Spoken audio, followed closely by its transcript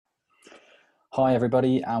Hi,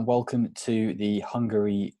 everybody, and welcome to the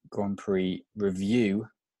Hungary Grand Prix review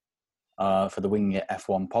for the Winging It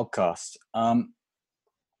F1 podcast.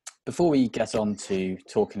 Before we get on to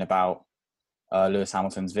talking about Lewis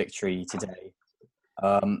Hamilton's victory today,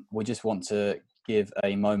 we just want to give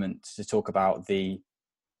a moment to talk about the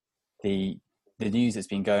news that's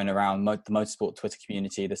been going around the motorsport Twitter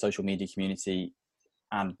community, the social media community,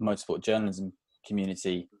 and motorsport journalism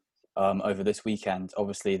community over this weekend.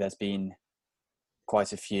 Obviously, there's been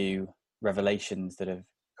quite a few revelations that have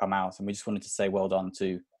come out, and we just wanted to say well done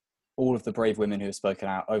to all of the brave women who have spoken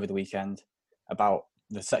out over the weekend about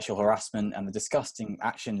the sexual harassment and the disgusting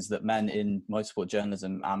actions that men in motorsport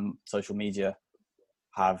journalism and social media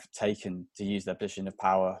have taken to use their position of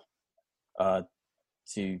power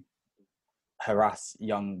to harass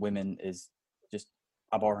young women is just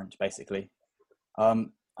abhorrent, basically.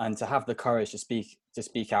 And to have the courage to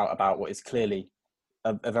speak out about what is clearly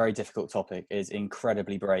a very difficult topic is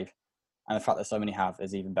incredibly brave, and the fact that so many have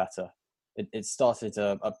is even better. It started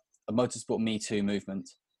a motorsport Me Too movement,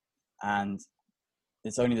 and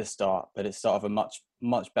it's only the start, but it's start of a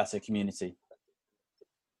much better community.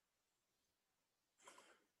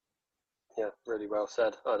 Yeah, really well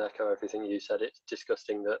said. I'd echo everything you said. It's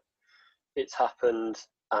disgusting that it's happened,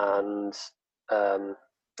 and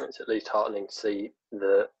it's at least heartening to see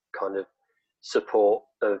the kind of support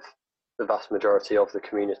of the vast majority of the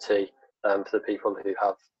community for the people who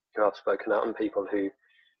have spoken out and people who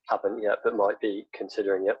haven't yet but might be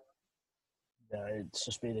considering it. Yeah, it's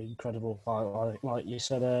just been incredible. Like you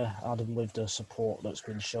said, Adam, with the support that's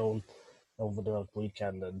been shown over the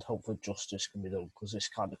weekend, and hopefully justice can be done, because this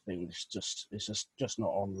kind of thing is just not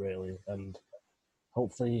on, really, and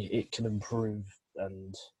hopefully it can improve.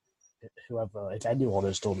 And whoever, if anyone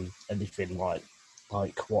has done anything like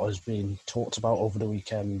what has been talked about over the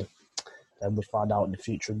weekend, then we'll find out in the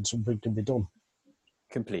future and something can be done.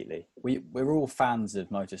 Completely. We're all fans of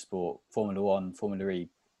motorsport, Formula One, Formula E,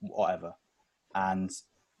 whatever, and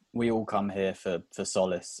we all come here for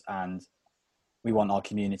solace, and we want our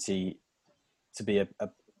community to be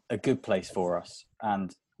a good place for us,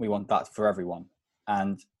 and we want that for everyone.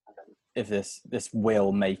 And if this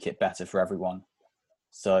will make it better for everyone,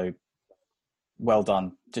 so well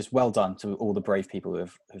done, just well done to all the brave people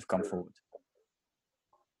who've come forward.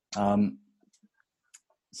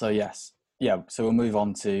 So yes, yeah. So we'll move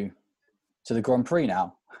on to the Grand Prix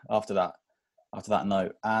now. After that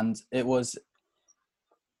note, and it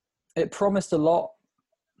promised a lot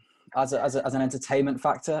as an entertainment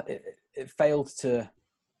factor. It failed to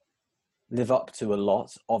live up to a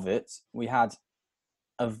lot of it. We had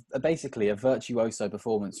basically a virtuoso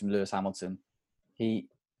performance from Lewis Hamilton. He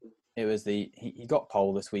got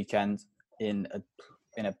pole this weekend in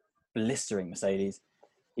a blistering Mercedes.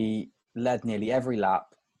 He led nearly every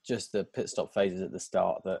lap, just the pit stop phases at the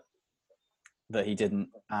start that he didn't,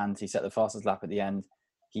 and he set the fastest lap at the end.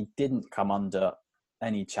 He didn't come under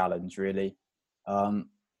any challenge, really.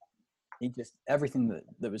 He just, everything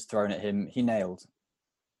that was thrown at him, he nailed.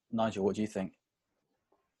 Nigel, what do you think?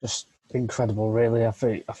 Just incredible, really. I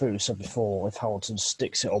think we said before, if Hamilton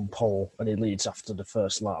sticks it on pole and he leads after the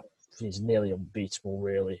first lap, he's nearly unbeatable,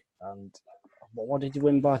 really. And what did he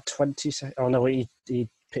win by? 20 seconds? Oh no, he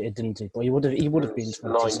pitted, didn't he? But he would have been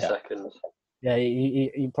 20 9 seconds. Yeah,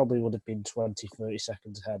 he probably would have been 20, 30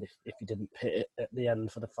 seconds ahead if he didn't pit it at the end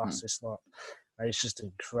for the fastest lap. And it's just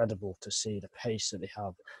incredible to see the pace that they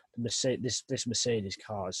have. This Mercedes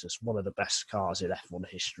car is just one of the best cars in F1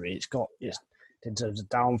 history. It's in terms of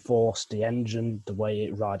downforce, the engine, the way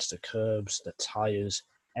it rides the curbs, the tyres,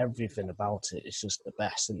 everything about it. It's just the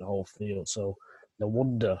best in the whole field. So no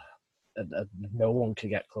wonder no one can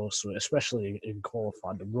get close to it, especially in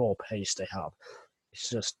qualifying. The raw pace they have, it's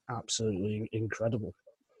just absolutely incredible.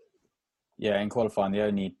 Yeah, in qualifying, the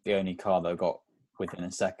only car that got within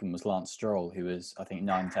a second was Lance Stroll, who was, I think,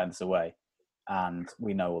 9/10 away. And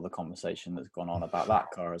we know all the conversation that's gone on about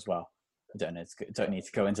that car as well. We don't need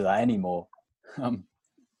to go into that anymore.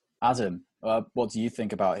 Adam, what do you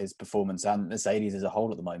think about his performance and Mercedes as a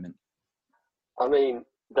whole at the moment? I mean,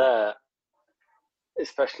 they're,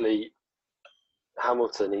 especially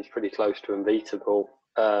Hamilton, he's pretty close to unbeatable.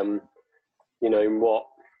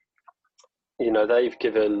 They've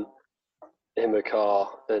given him a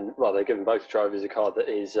car, and they've given both drivers a car that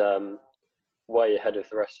is way ahead of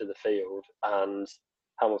the rest of the field, and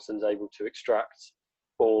Hamilton's able to extract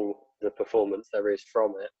all the performance there is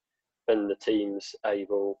from it, and the team's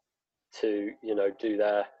able to do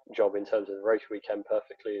their job in terms of the race weekend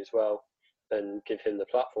perfectly as well, and give him the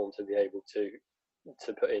platform to be able to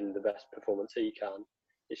put in the best performance he can.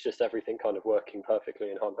 It's just everything kind of working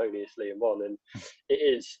perfectly and harmoniously in one, and it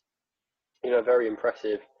is very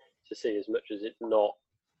impressive to see, as much as it's not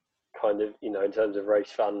kind of, in terms of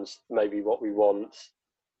race fans, maybe what we want,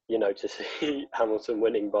 to see Hamilton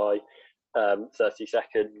winning by 30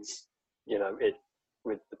 seconds,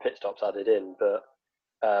 with the pit stops added in. But,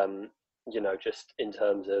 just in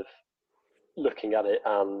terms of looking at it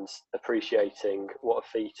and appreciating what a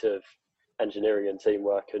feat of engineering and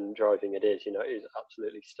teamwork and driving it is, it is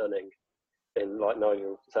absolutely stunning. And like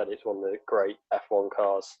Nigel said, it's one of the great F1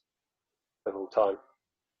 cars of all time.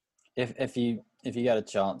 If you get a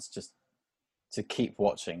chance just to keep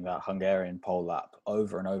watching that Hungarian pole lap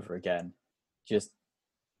over and over again,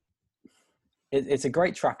 it's a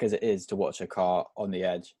great track as it is to watch a car on the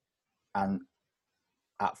edge and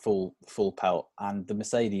at full pelt, and the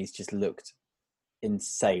Mercedes just looked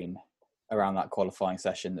insane around that qualifying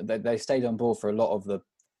session. They stayed on board for a lot of the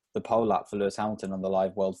pole lap for Lewis Hamilton on the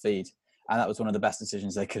live world feed, and that was one of the best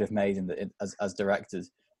decisions they could have made as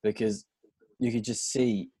directors, because you could just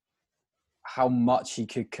see how much he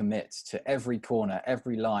could commit to every corner,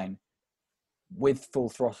 every line with full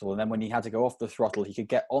throttle. And then when he had to go off the throttle, he could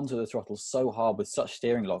get onto the throttle so hard with such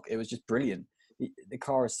steering lock. It was just brilliant. The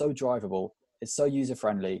car is so drivable, it's so user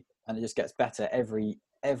friendly, and it just gets better every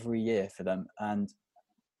year for them. And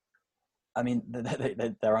I mean,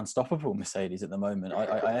 they're unstoppable, Mercedes, at the moment.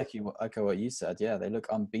 I echo what you said. Yeah, they look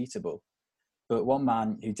unbeatable. But one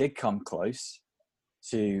man who did come close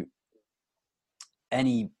to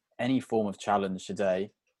any form of challenge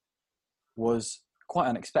today was, quite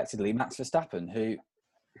unexpectedly, Max Verstappen, who,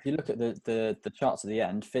 if you look at the charts at the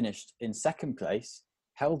end, finished in second place,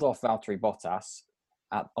 held off Valtteri Bottas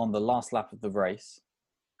on the last lap of the race,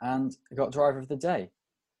 and got driver of the day.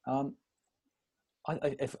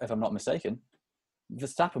 If I'm not mistaken,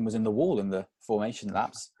 Verstappen was in the wall in the formation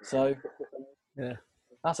laps, so yeah,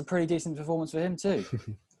 that's a pretty decent performance for him too.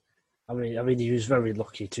 I mean, he was very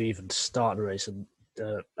lucky to even start the race, and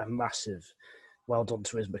a massive well done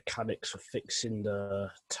to his mechanics for fixing the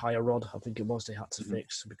tyre rod. I think it was they had to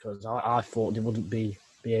fix, because I thought they wouldn't be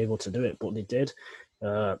able to do it, but they did.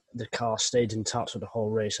 The car stayed intact for the whole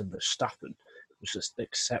race, and Verstappen was just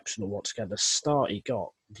exceptional once again. The start he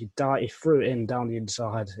got, he threw it in down the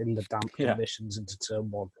inside in the damp conditions into turn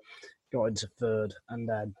one, got into third, and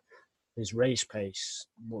then his race pace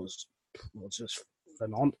was just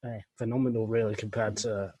phenomenal, really, compared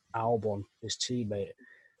to Albon, his teammate.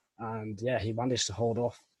 And yeah, he managed to hold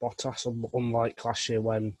off Bottas, unlike last year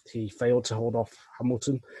when he failed to hold off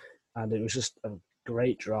Hamilton. And it was just a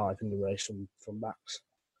great drive in the race from Max.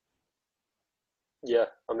 Yeah,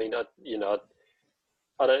 I mean, I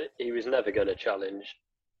don't. He was never going to challenge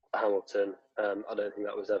Hamilton. I don't think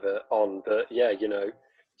that was ever on. But yeah,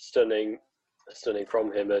 stunning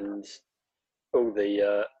from him, and all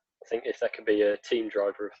the. I think if there could be a team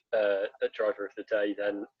driver, a driver of the day,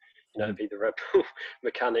 then it'd be the Red Bull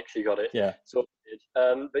mechanics who got it sorted.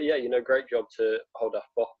 But yeah, great job to hold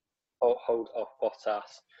off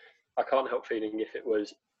Bottas. I can't help feeling if it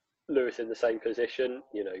was Lewis in the same position,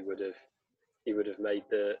 he would have made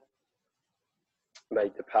the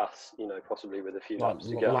pass, possibly with a few laps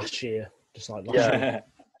to go. Last year, just like last year.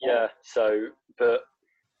 Yeah. So, but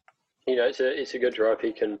it's a good drive.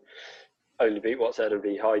 He can only beat what's there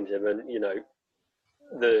behind him, and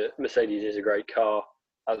the Mercedes is a great car,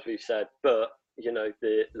 as we've said. But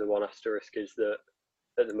the one asterisk is that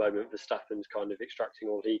at the moment Verstappen's kind of extracting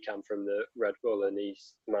all he can from the Red Bull, and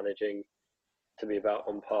he's managing to be about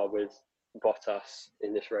on par with Bottas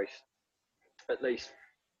in this race, at least.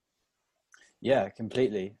 Yeah,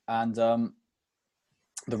 completely. And the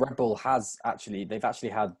Red Bull they've actually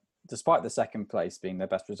had, despite the second place being their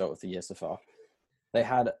best result of the year so far, they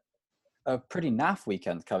had a pretty naff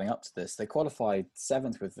weekend coming up to this. They qualified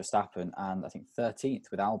 7th with Verstappen and I think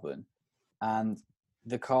 13th with Albon. And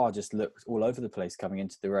the car just looked all over the place coming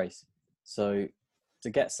into the race. So to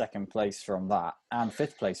get second place from that and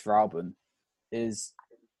 5th place for Albon is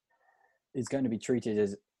going to be treated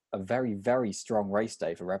as a very, very strong race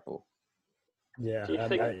day for Red Bull. Yeah,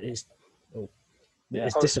 it's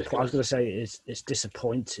disappointing. I was going to say it's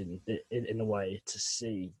disappointing in a way to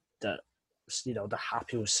see that they're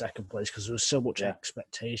happy with second place, because there was so much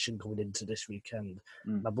expectation coming into this weekend.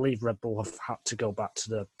 I believe Red Bull have had to go back to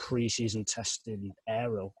the pre-season testing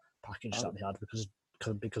aero package that they had because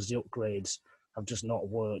the upgrades have just not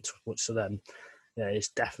worked. So then, it's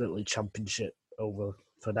definitely championship over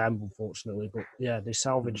for them, unfortunately. But yeah, they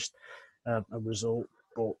salvaged a result.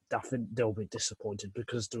 But I think they'll be disappointed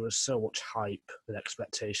because there was so much hype and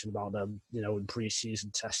expectation about them, in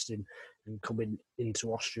pre-season testing and coming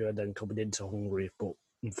into Austria and then coming into Hungary. But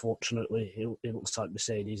unfortunately, it looks like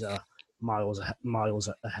Mercedes are miles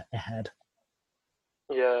ahead.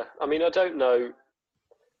 Yeah, I mean, I don't know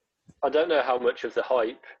how much of the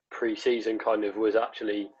hype pre-season kind of was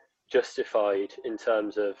actually justified in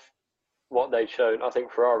terms of what they'd shown. I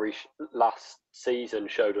think Ferrari last season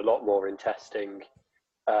showed a lot more in testing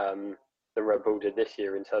than Red Bull did this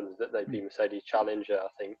year in terms of that they'd be Mercedes Challenger. I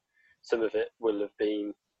think some of it will have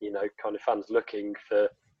been, kind of fans looking for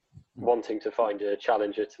wanting to find a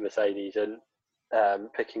challenger to Mercedes and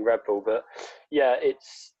picking Red Bull. But yeah,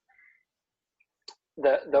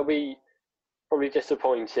 they'll be probably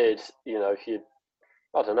disappointed,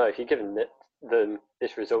 if you're giving them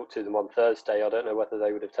this result to them on Thursday, I don't know whether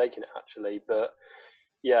they would have taken it actually. But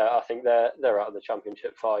yeah, I think they're out of the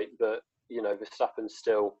championship fight. But Verstappen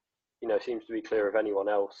still, seems to be clear of anyone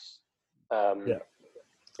else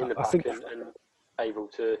in the back and able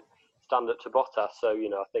to stand up to Bottas. So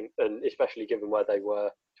I think, and especially given where they were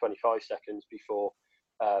 25 seconds before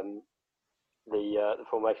the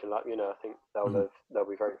formation lap, I think they'll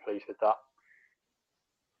be very pleased with that.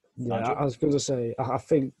 Yeah, I was going to say, I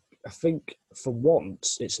think for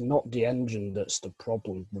once it's not the engine that's the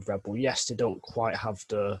problem with Red Bull. Yes, they don't quite have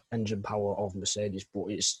the engine power of Mercedes, but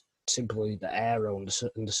it's simply the aero and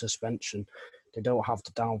the suspension. They don't have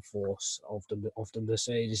the downforce of the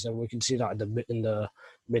Mercedes, and we can see that in the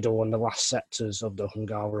middle and the last sectors of the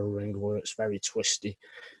Hungaroring where it's very twisty.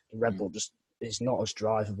 The Red Bull just is not as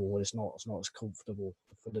drivable. It's not as comfortable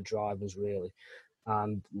for the drivers really.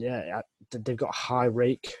 And yeah, they've got a high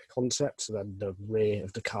rake concept, so then the rear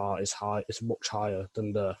of the car is much higher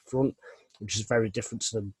than the front, which is very different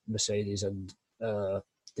to the Mercedes. And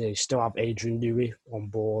they still have Adrian Newey on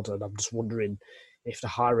board, and I'm just wondering if the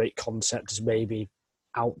high rate concept is maybe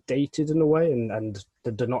outdated in a way, and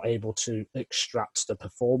they're not able to extract the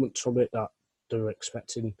performance from it that they're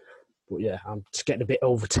expecting. But yeah, I'm just getting a bit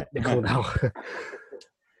over technical now.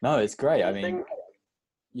 No, it's great. I mean,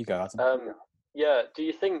 you go, Adam. Yeah, do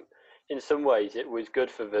you think in some ways it was good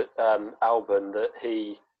for Albon that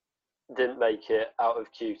he didn't make it out of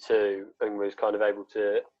Q2 and was kind of able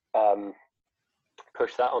to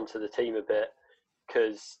push that onto the team a bit?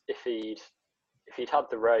 Because if he'd had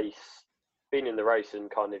the race, been in the race and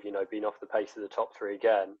kind of, been off the pace of the top three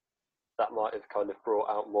again, that might have kind of brought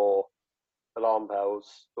out more alarm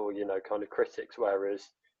bells or, kind of critics, whereas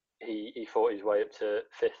he fought his way up to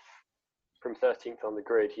 5th from 13th on the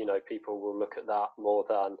grid. People will look at that more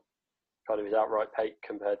than kind of his outright pace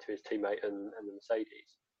compared to his teammate and the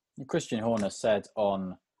Mercedes. Christian Horner said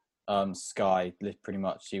on Sky, pretty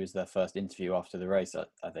much, he was their first interview after the race,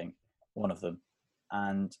 I think, one of them.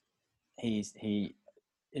 And he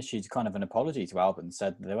issued kind of an apology to Albon,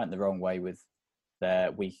 said they went the wrong way with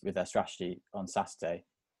their strategy on Saturday,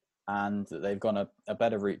 and that they've gone a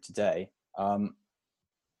better route today.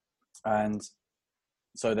 And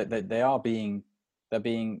so that they're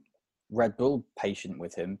being Red Bull patient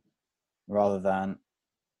with him rather than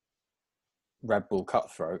Red Bull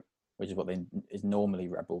cutthroat, which is what is normally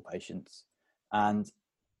Red Bull patience. And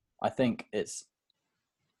I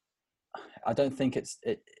don't think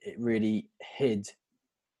it really hid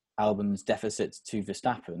Albon's deficits to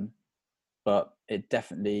Verstappen, but it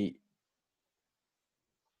definitely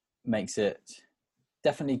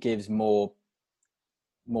gives more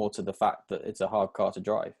to the fact that it's a hard car to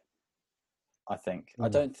drive, I think. I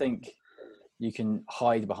don't think you can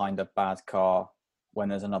hide behind a bad car when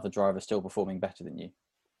there's another driver still performing better than you.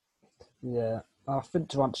 Yeah, I think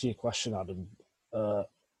to answer your question, Adam,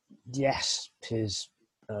 yes, his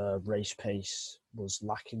race pace was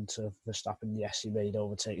lacking to Verstappen. Yes, he made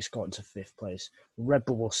overtakes, got into 5th place. Red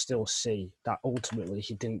Bull will still see that ultimately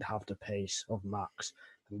he didn't have the pace of Max,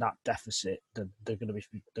 and that deficit that they're going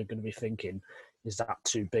to be thinking, is that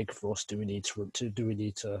too big for us? Do we need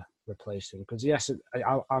to replace him? Because yes,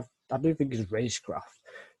 I do think his racecraft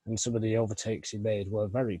and some of the overtakes he made were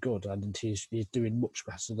very good, and he's doing much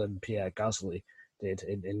better than Pierre Gasly did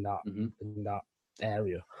in that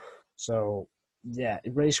area. So yeah,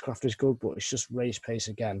 racecraft is good, but it's just race pace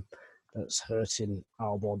again that's hurting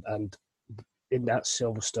Albon. And in that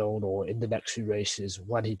Silverstone or in the next few races,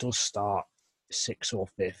 when he does start 6th or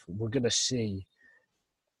 5th, we're going to see,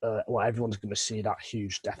 everyone's going to see that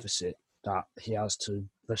huge deficit that he has to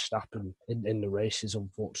Verstappen in the races,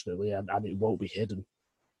 unfortunately, and it won't be hidden.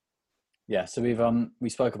 Yeah, so we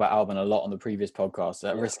spoke about Albon a lot on the previous podcast.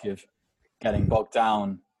 At risk of getting bogged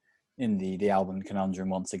down in the Albon conundrum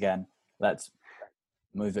once again, let's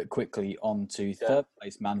move it quickly on to third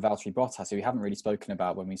place man Valtteri Bottas, who we haven't really spoken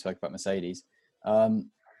about when we spoke about Mercedes.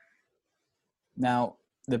 Now,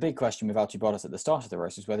 the big question with Valtteri Bottas at the start of the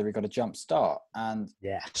race was whether he got a jump start. And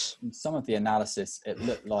yes, in some of the analysis, it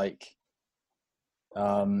looked like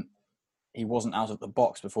he wasn't out of the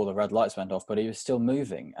box before the red lights went off, but he was still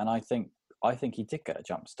moving. And I think he did get a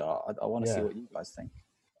jump start. I want to see what you guys think.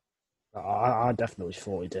 I definitely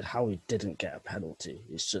thought he did. How he didn't get a penalty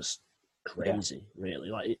is just crazy, really.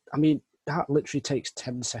 Like, I mean, that literally takes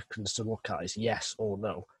 10 seconds to look at is yes or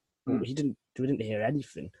no. But we didn't hear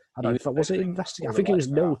anything. I don't know. Was it investigated? I think it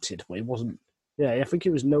was noted, but it wasn't. Yeah, I think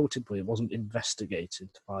it was noted, but it wasn't investigated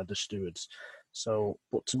by the stewards. So,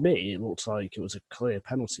 but to me, it looks like it was a clear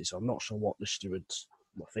penalty. So I'm not sure what the stewards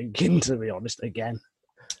were thinking, to be honest. Again,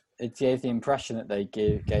 it gave the impression that they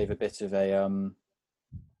gave a bit of a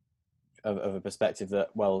of a perspective that,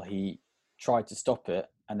 well, he tried to stop it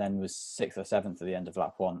and then was 6th or 7th at the end of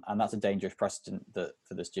lap 1, and that's a dangerous precedent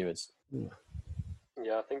for the stewards.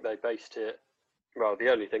 Yeah, I think they based it. Well, the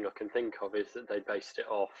only thing I can think of is that they based it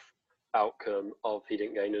off outcome of he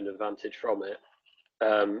didn't gain an advantage from it.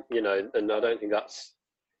 You know, and I don't think that's.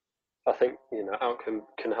 I think, you know, outcome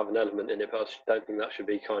can have an element in it, but I don't think that should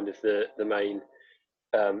be kind of the main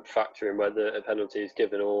factor in whether a penalty is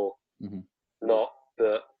given or not.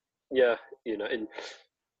 But yeah, you know,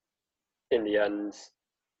 in the end,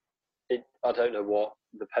 I don't know what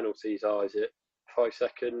the penalties are. Is it 5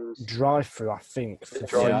 seconds? Drive-through, I think.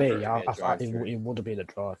 For me, it would have been a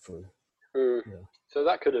drive-through. Yeah. So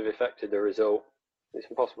that could have affected the result. It's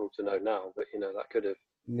impossible to know now, but, you know, that could have.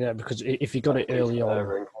 Yeah, because if you got it early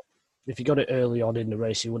on, in the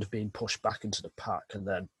race, he would have been pushed back into the pack, and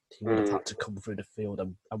then he would have had to come through the field.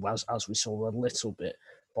 And as we saw a little bit,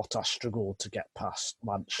 Bottas struggled to get past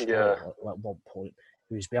Lance Stroll at one point.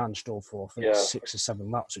 He was behind Stroll for, I think, 6 or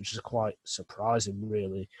 7 laps, which is quite surprising,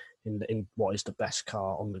 really, in what is the best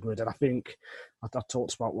car on the grid. And I think, I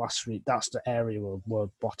talked about last week, that's the area where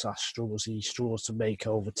Bottas struggles. He struggles to make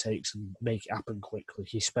overtakes and make it happen quickly.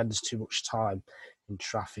 He spends too much time in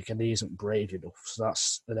traffic and he isn't brave enough. So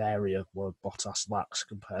that's an area where Bottas lacks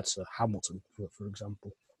compared to Hamilton, for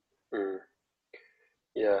example.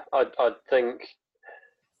 Yeah, I think,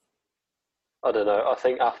 I don't know, I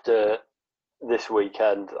think after this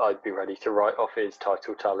weekend, I'd be ready to write off his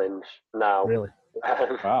title challenge now. Really?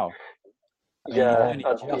 Wow. Yeah.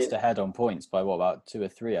 Just ahead on points by what, about 2 or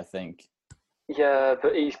 3, I think. Yeah,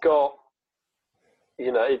 but he's got,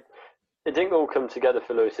 you know, it didn't all come together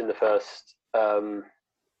for Lewis in the first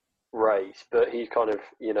race, but he kind of,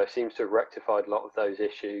 you know, seems to have rectified a lot of those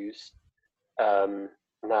issues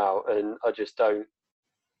now, and I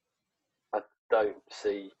don't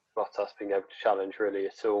see Bottas being able to challenge really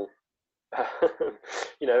at all.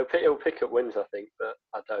 You know, he'll pick up wins, I think, but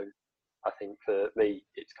I think for me,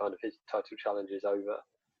 it's kind of his title challenge is over.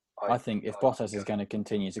 I think if Bottas is going to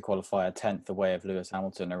continue to qualify a 10th away of Lewis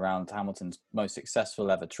Hamilton around Hamilton's most successful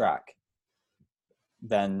ever track,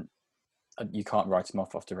 then you can't write him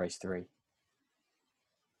off after race 3.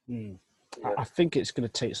 Yeah. I think it's going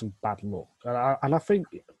to take some bad luck. And I think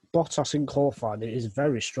Bottas in qualifying is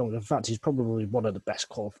very strong. In fact, he's probably one of the best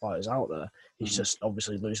qualifiers out there. He's just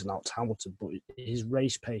obviously losing out to Hamilton, but his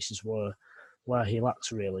race paces were where he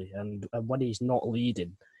lacks, really. And when he's not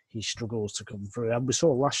leading, he struggles to come through. And we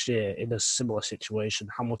saw last year in a similar situation,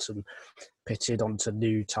 Hamilton pitted onto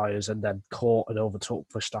new tyres and then caught and overtook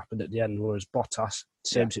Verstappen at the end, whereas Bottas,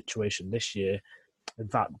 same situation this year. In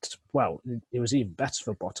fact, well, it was even better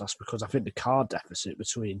for Bottas because I think the car deficit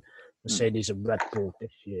between Mercedes and Red Bull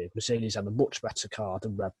this year, Mercedes had a much better car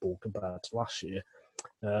than Red Bull compared to last year.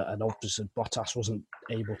 And obviously Bottas wasn't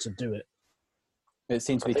able to do it. It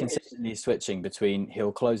seems to be consistently switching between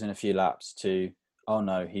he'll close in a few laps to, oh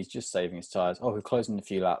no, he's just saving his tyres. Oh, he'll close in a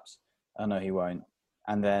few laps. Oh no, he won't.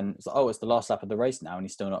 And then it's like, oh, it's the last lap of the race now and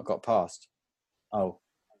he's still not got past. Oh,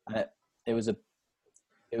 and it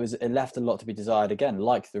left a lot to be desired again,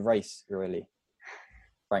 like the race, really,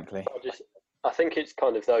 frankly. I think it's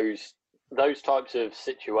kind of those types of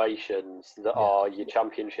situations that are your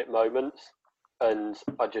championship moments. And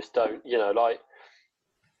I just don't, you know, like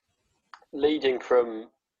leading from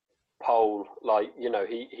pole, like, you know,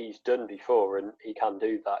 he's done before and he can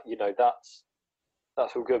do that. You know, that's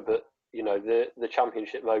all good. But, you know, the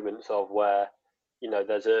championship moments of where, you know,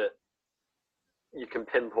 you can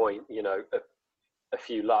pinpoint, you know, a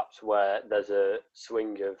few laps where there's a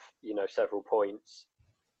swing of, you know, several points,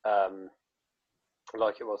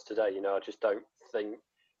 like it was today. You know, I just don't think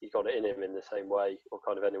he got it in him in the same way, or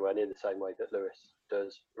kind of anywhere near the same way that Lewis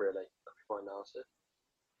does, really. That's my analysis.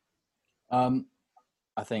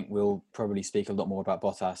 I think we'll probably speak a lot more about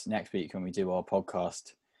Bottas next week when we do our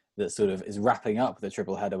podcast that sort of is wrapping up the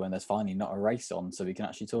triple header when there's finally not a race on, so we can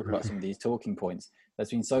actually talk about some of these talking points.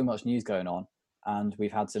 There's been so much news going on, and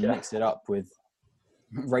we've had to mix it up with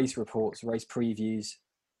race reports, race previews.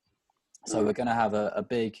 So we're going to have a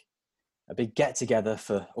big big get together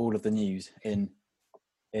for all of the news in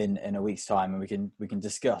a week's time, and we can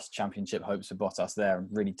discuss championship hopes for Bottas there and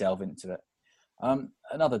really delve into it.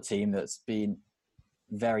 Another team that's been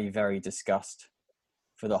very, very discussed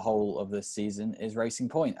for the whole of this season is Racing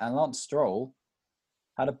Point, and Lance Stroll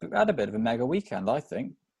had a bit of a mega weekend, I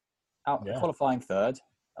think. Qualifying third,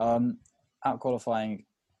 out qualifying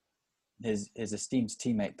his esteemed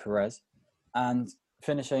teammate Perez, and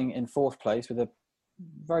finishing in fourth place with a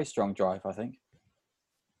very strong drive, I think.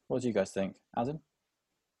 What do you guys think, Adam?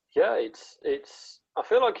 Yeah, it's. I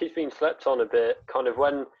feel like he's been slept on a bit. Kind of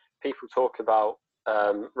when people talk about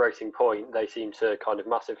Racing Point, they seem to kind of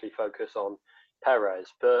massively focus on Perez,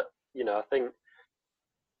 but I think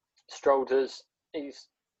Stroll he's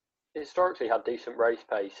historically had decent race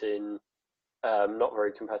pace in not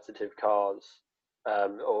very competitive cars,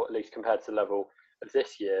 or at least compared to the level of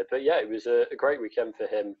this year. But yeah, it was a great weekend for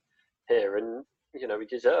him here, and he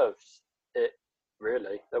deserves it.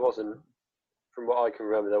 Really, there wasn't, from what I can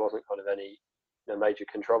remember, there wasn't kind of any major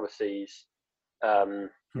controversies.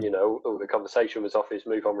 All the conversation was off his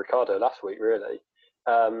move on Ricciardo last week, really.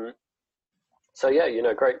 So yeah,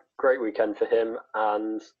 great weekend for him,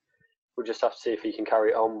 and we'll just have to see if he can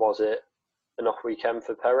carry it on. Was it an off weekend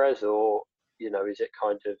for Perez, or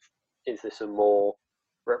is this a more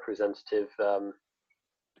representative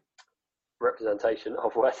representation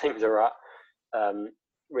of where things are at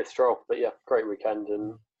with Stroll? But yeah, great weekend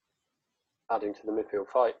and adding to the midfield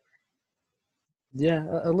fight. Yeah,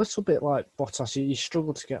 a little bit like Bottas. He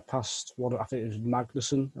struggled to get past I think it was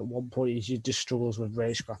Magnussen at one point. He just struggles with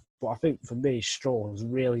racecraft. But I think for me, Stroll has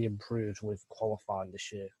really improved with qualifying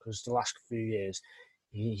this year, because the last few years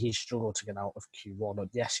he struggled to get out of Q1. And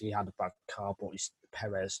yes, he had a bad car, but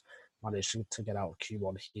Perez managed to get out of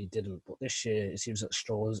Q1. He didn't. But this year, it seems that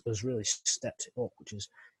Stroll has really stepped it up, which is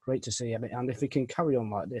great to see. And if he can carry on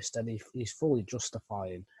like this, then he's fully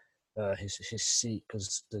justifying his seat,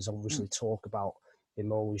 because there's obviously talk about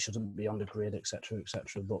him, he shouldn't be on the grid, etc.,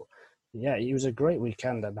 etc. But yeah, it was a great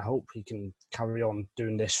weekend, and I hope he can carry on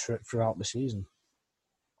doing this throughout the season.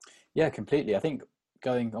 Yeah, completely. I think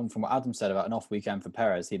going on from what Adam said about an off weekend for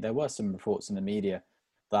Perez, there were some reports in the media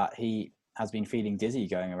that he has been feeling dizzy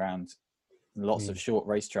going around lots of short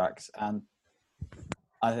racetracks, and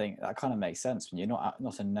I think that kind of makes sense when you're not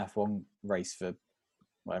in an F1 race for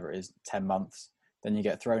whatever it is, 10 months. Then you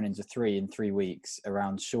get thrown into 3 in 3 weeks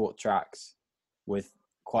around short tracks with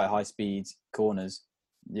quite high speed corners.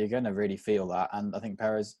 You're going to really feel that. And I think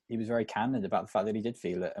Perez, he was very candid about the fact that he did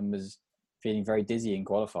feel it and was feeling very dizzy in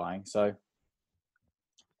qualifying. So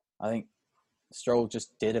I think Stroll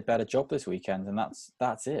just did a better job this weekend, and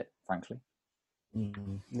that's it, frankly.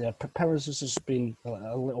 Yeah, Perez has just been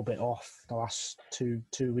a little bit off the last two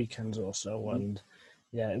weekends or so, and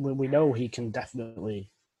yeah, we know he definitely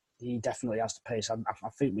has the pace. I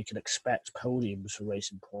think we can expect podiums for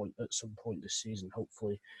Racing Point at some point this season,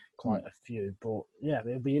 hopefully quite a few. But yeah,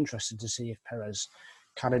 it'll be interesting to see if Perez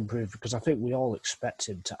can improve, because I think we all expect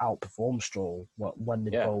him to outperform Stroll when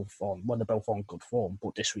they're both on good form.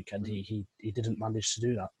 But this weekend he didn't manage to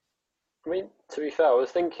do that. I mean, to be fair, I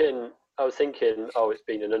was thinking, it's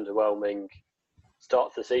been an underwhelming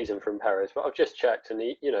start to the season from Perez, but I've just checked, and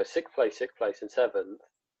he, sixth place, and seventh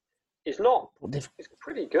is not. It's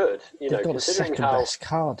pretty good, They've got the second best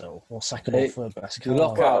car, though, or second or third best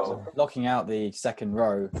car. Locking out the second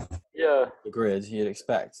row. Yeah, the grid, you'd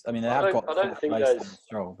expect. I mean, I don't think there's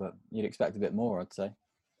Stroll, but you'd expect a bit more, I'd say.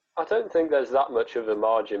 I don't think there's that much of a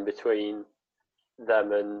margin between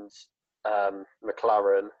them and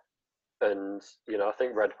McLaren. And, I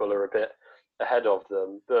think Red Bull are a bit ahead of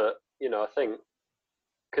them. But, I think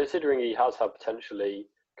considering he has had potentially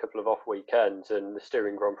a couple of off weekends, and the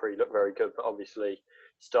Steering Grand Prix looked very good, but obviously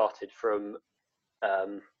started from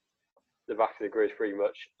the back of the grid pretty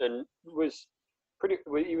much, and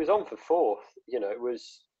he was on for fourth.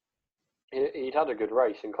 He'd had a good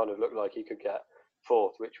race and kind of looked like he could get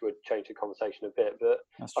fourth, which would change the conversation a bit. But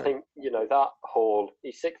I think, that haul,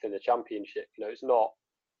 he's sixth in the championship. It's not,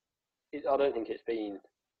 I don't think it's been,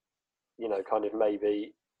 kind of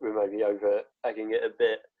we're maybe over egging it a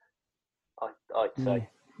bit, I'd say.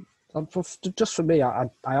 Just for me, I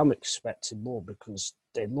am expecting more, because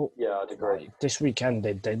they look. Yeah, I'd agree. Like, this weekend,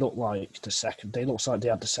 they look like the second. They look like they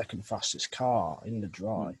had the second fastest car in the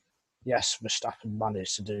dry. Yes, Verstappen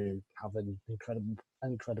managed to have an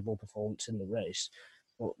incredible performance in the race.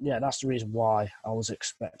 But yeah, that's the reason why I was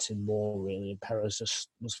expecting more, really. And Perez just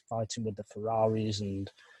was fighting with the Ferraris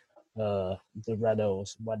and the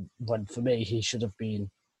Renaults, when for me he should have been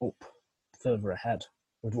up further ahead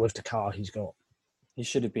with the car he's got. He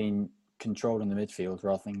should have been controlling the midfield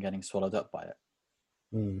rather than getting swallowed up by it.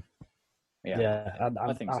 Yeah, and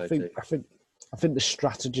I think I so think too. I think the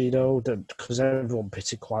strategy though, because everyone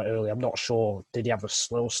pitted quite early. I'm not sure. Did he have a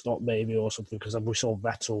slow stop maybe or something? Because we saw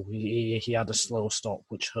Vettel, he had a slow stop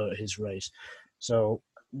which hurt his race. So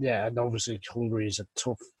yeah, and obviously Hungary is a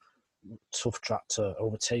tough track to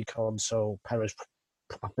overtake on. So Perez,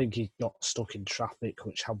 I think he got stuck in traffic,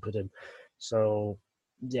 which hampered him. So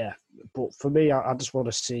yeah, but for me, I just want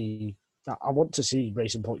to see. I want to see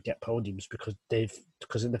Racing Point get podiums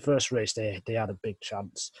because in the first race they had a big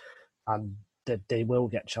chance, and they will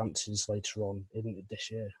get chances later on in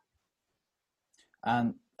this year.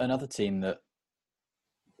 And another team that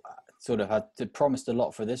sort of had promised a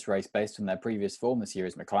lot for this race based on their previous form this year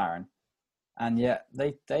is McLaren, and yet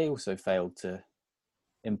they also failed to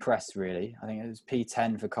impress really. I think it was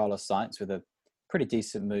P10 for Carlos Sainz with a pretty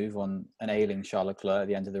decent move on an ailing Charles Leclerc at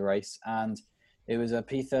the end of the race, and it was a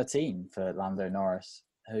P13 for Lando Norris,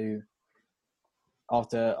 who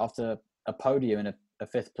after a podium and a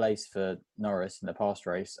fifth place for Norris in the past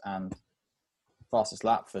race and fastest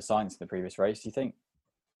lap for Sainz in the previous race, do you think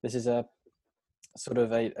this is a sort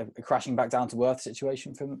of a crashing back down to earth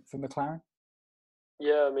situation for McLaren?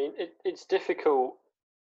 Yeah, I mean, it's difficult.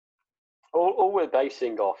 All we're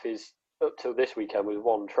basing off is up till this weekend was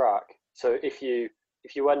one track. So if you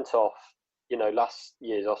went off, last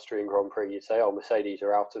year's Austrian Grand Prix, you'd say, oh, Mercedes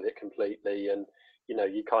are out of it completely, and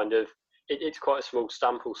you kind of it's quite a small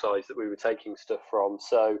sample size that we were taking stuff from.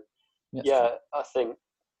 So yeah, I think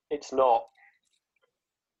it's not.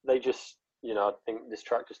 They just, I think this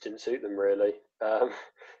track just didn't suit them really.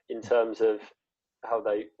 In terms of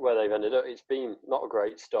where they've ended up, it's been not a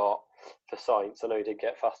great start for Sainz. I know he did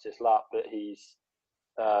get fastest lap, but he's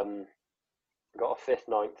got a 5th,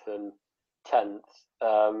 9th, and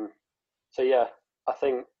 10th. So yeah, I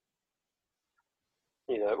think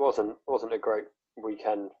it wasn't a great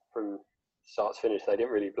weekend from start to finish. They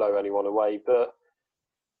didn't really blow anyone away, but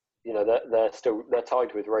they're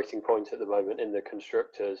tied with Racing Point at the moment in the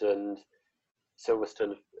constructors, and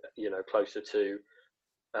Silverstone, closer to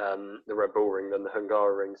the Red Bull Ring than the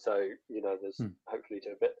Hungaroring. So there's hopefully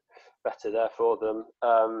do a bit better there for them.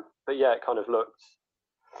 But yeah, it kind of looked.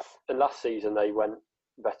 And last season they went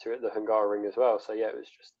better at the Hungaroring as well. So yeah, it was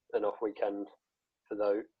just an off weekend for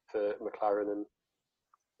McLaren, and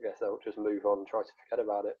I guess they'll just move on and try to forget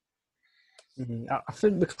about it. I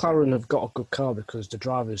think McLaren have got a good car because the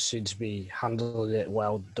drivers seem to be handling it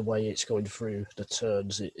well. The way it's going through the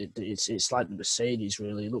turns, it's like the Mercedes.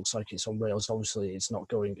 Really, it looks like it's on rails. Obviously, it's not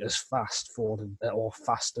going as fast for them or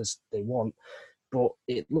fast as they want, but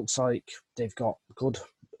it looks like they've got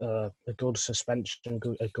a good suspension,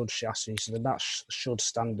 a good chassis, so then that should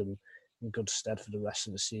stand them in good stead for the rest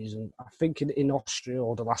of the season. I think in Austria,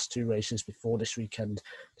 or the last two races before this weekend,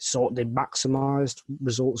 they maximised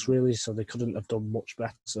results really, so they couldn't have done much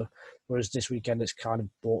better. Whereas this weekend, it's kind of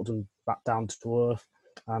brought them back down to earth,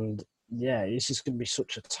 and yeah, it's just going to be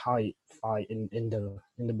such a tight fight in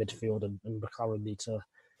the midfield, and McLaren need to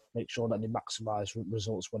make sure that they maximise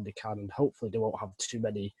results when they can, and hopefully they won't have too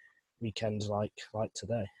many weekends like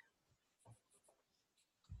today.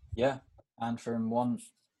 Yeah, and from one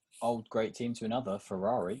old great team to another,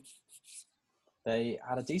 Ferrari, they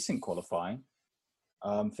had a decent qualifying,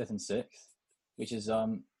 5th and 6th, which is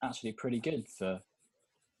actually pretty good for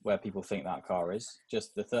where people think that car is.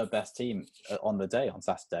 Just the 3rd best team on the day on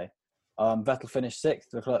Saturday. Vettel finished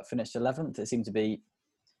 6th, Leclerc finished 11th. It seemed to be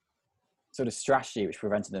sort of strategy which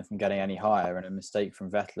prevented them from getting any higher, and a mistake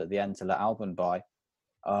from Vettel at the end to let Albon by.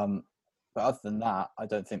 But other than that, I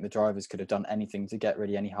don't think the drivers could have done anything to get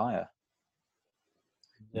really any higher.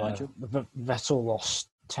 Yeah, Nigel? Vettel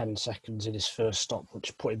lost 10 seconds in his first stop,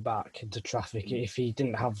 which put him back into traffic. If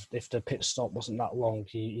the pit stop wasn't that long,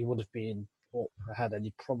 he would have been up ahead, and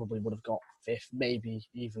he probably would have got 5th, maybe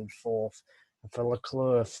even 4th. And for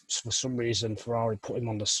Leclerc, for some reason, Ferrari put him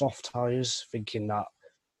on the soft tyres, thinking that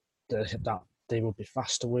they would be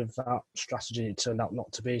faster with that strategy. It turned out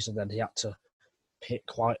not to be, so then he had to pit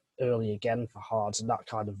quite early again for hards, and that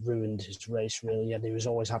kind of ruined his race really, and he was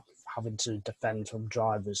always having to defend from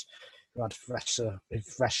drivers who had fresher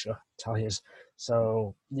tyres.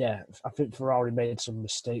 So yeah, I think Ferrari made some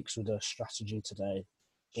mistakes with their strategy today,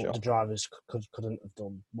 but Sure. the drivers couldn't have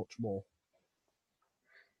done much more.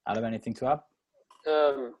 Adam, anything to add?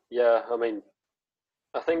 Yeah, I mean,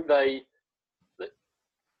 I think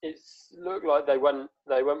it's looked like they went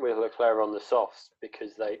with Leclerc on the softs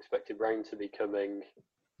because they expected rain to be coming.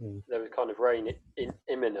 There was kind of rain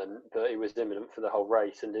imminent, but it was imminent for the whole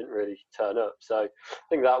race and didn't really turn up. So I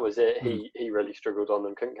think that was it. He really struggled on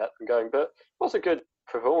them, couldn't get them going. But it was a good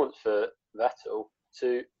performance for Vettel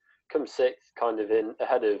to come 6th, kind of in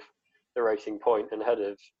ahead of the Racing Point and ahead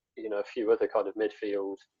of a few other kind of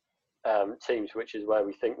midfield teams, which is where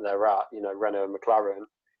we think they're at. Renault and McLaren.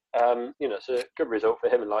 It's a good result for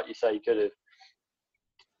him, and like you say, he could have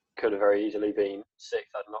very easily been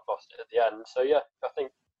sixth had not lost it at the end. So yeah, I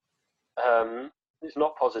think it's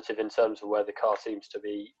not positive in terms of where the car seems to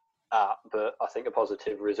be at, but I think a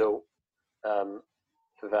positive result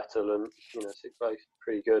for Vettel, and sixth place,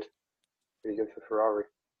 pretty good for Ferrari.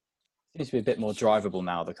 Seems to be a bit more drivable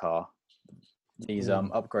now, the car. These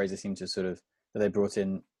upgrades they seem to that they brought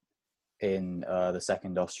in the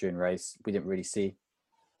second Austrian race, we didn't really see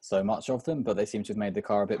so much of them, but they seem to have made the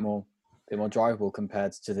car a bit more drivable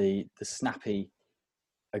compared to the snappy,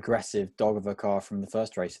 aggressive dog of a car from the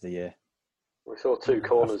first race of the year. We saw 2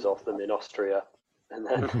 corners off them in Austria, and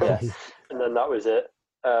then and then that was it.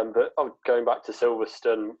 But going back to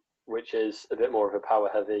Silverstone, which is a bit more of a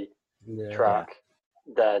power-heavy track,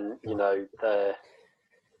 then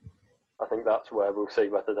I think that's where we'll see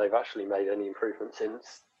whether they've actually made any improvement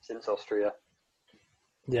since Austria.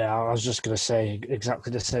 Yeah, I was just going to say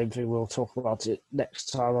exactly the same thing. We'll talk about it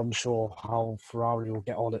next time, I'm sure, how Ferrari will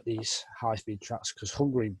get on at these high-speed tracks, because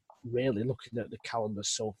Hungary, really looking at the calendar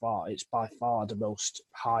so far, it's by far the most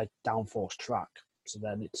high downforce track. So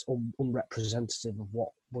then it's unrepresentative of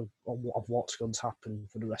what's going to happen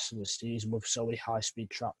for the rest of the season with so many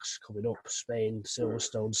high-speed tracks coming up: Spain,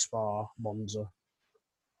 Silverstone, Spa, Monza.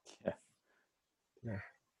 Yeah.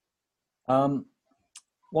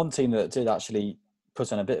 One team that did actually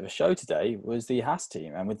put on a bit of a show today was the Haas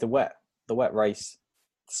team, and with the wet race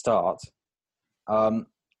start,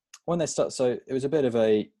 when they start, so it was a bit of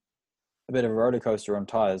a roller coaster on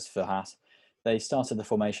tyres for Haas. They started the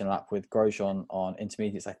formation lap with Grosjean on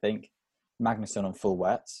intermediates, I think, Magnussen on full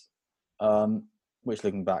wets, which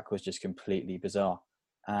looking back was just completely bizarre.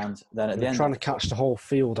 And then at the end, trying to catch the whole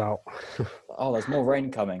field out. Oh, there's more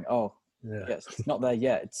rain coming. Oh, yes, it's not there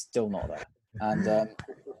yet. It's still not there. And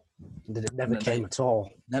it never came at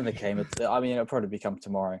all. Never came. I mean, it'll probably become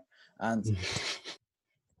tomorrow. And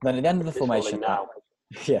then at the end of the formation lap,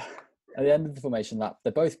 at the end of the formation lap,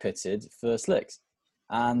 they're both pitted for slicks.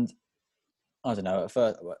 And I don't know, at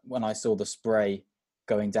first, when I saw the spray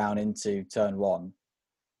going down into turn 1,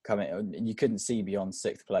 you couldn't see beyond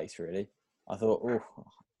 6th place, really. I thought,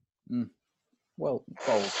 well,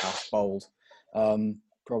 bold.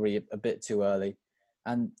 Probably a bit too early.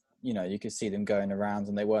 And, you could see them going around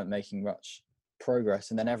and they weren't making much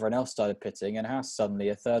progress. And then everyone else started pitting and Haas suddenly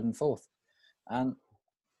a 3rd and 4th. And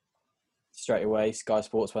straight away, Sky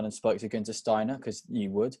Sports went and spoke to Günther Steiner, because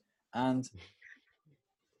you would. And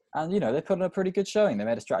they put on a pretty good showing. They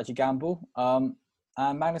made a strategy gamble, and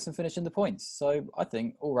Magnussen finished in the points. So I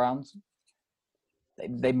think all round,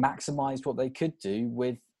 they maximised what they could do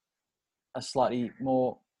with a slightly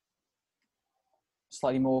more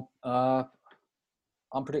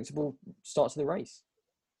unpredictable start to the race.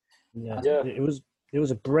 Yeah. It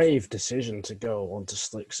was a brave decision to go onto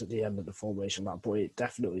slicks at the end of the formation lap, but it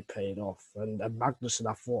definitely paid off. And Magnussen,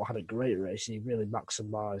 I thought, had a great race. He really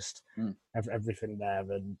maximised everything there,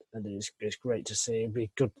 and it's great to see. It'd be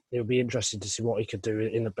good. It'll be interesting to see what he could do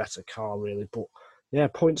in a better car, really. But yeah,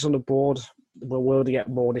 points on the board. Will they get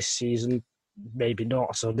more this season? Maybe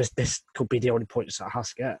not. So this could be the only points that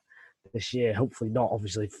Haas get this year. Hopefully not,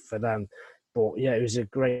 obviously, for them. But yeah, it was a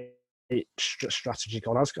great strategy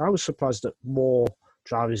gone. I was surprised that more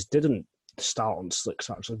drivers didn't start on slicks,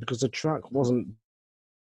 actually, because the track wasn't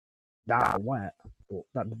that wet.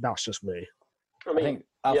 But that's just me. I think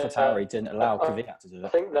AlphaTauri didn't allow Kvyat to do it. I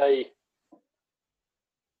think they.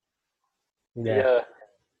 Yeah.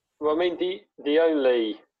 Well, I mean, the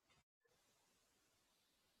only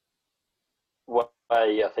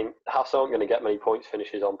way I think Haas aren't going to get many points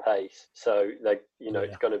finishes on pace, so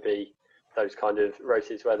it's going to be those kind of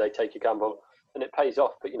races where they take a gamble and it pays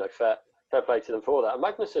off. But fair play to them for that. And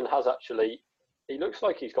Magnussen has actually, he looks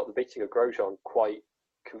like he's got the beating of Grosjean quite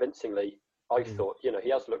convincingly. I thought, he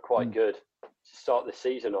has looked quite good to start the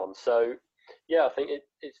season on. So yeah, I think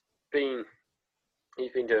he's been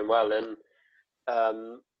doing well, and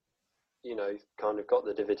kind of got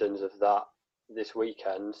the dividends of that this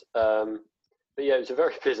weekend. But yeah, it was a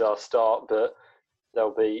very bizarre start, but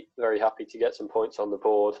they'll be very happy to get some points on the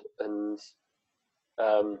board. And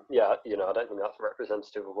I don't think that's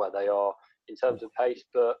representative of where they are in terms of pace,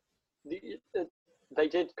 but they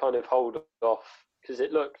did kind of hold off, because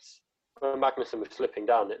it looked, when Magnussen was slipping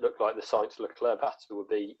down, it looked like the Sainz-Leclerc battle would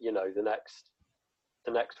be,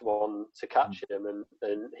 the next one to catch him,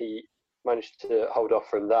 and he managed to hold off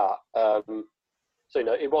from that. So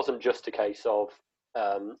it wasn't just a case of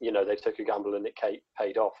they took a gamble and it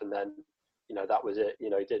paid off, and then that was it. He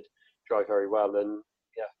did drive very well, and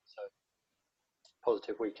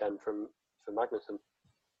positive weekend for Magnussen.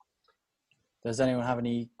 Does anyone have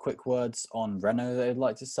any quick words on Renault they'd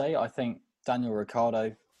like to say? I think Daniel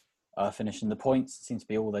Ricciardo finishing the points seemed to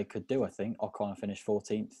be all they could do, I think. Ocon finished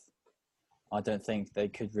 14th. I don't think they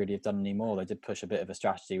could really have done any more. They did push a bit of a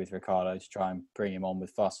strategy with Ricciardo to try and bring him on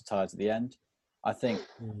with faster tyres at the end. I think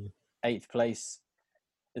 8th place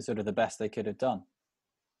is sort of the best they could have done.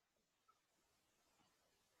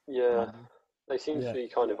 Yeah, they seem to be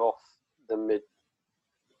kind of off the mid.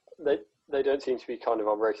 They don't seem to be kind of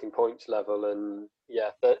on Racing Point's level, and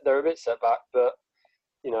they're a bit set back. But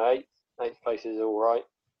you know, eighth place is all right.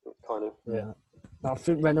 Kind of. Yeah, I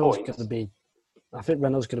think Renault's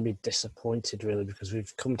going to be disappointed really, because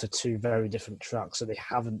we've come to two very different tracks, and they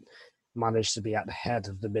haven't managed to be at the head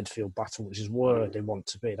of the midfield battle, which is where they want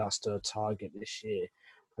to be. That's their target this year.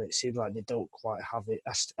 But it seems like they don't quite have it.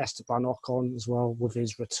 Esteban Ocon as well, with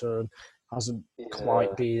his return, hasn't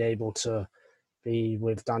quite been able to be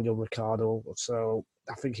with Daniel Ricciardo. So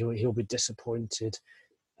I think he'll be disappointed,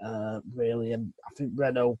 really. And I think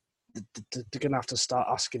Renault, they're going to have to start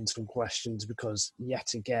asking some questions, because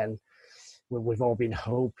yet again, we've all been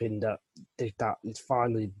hoping that it's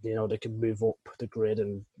finally, they can move up the grid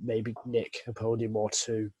and maybe nick a podium or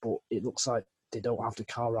two. But it looks like they don't have the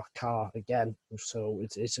car again. So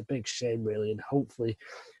it's a big shame, really. And hopefully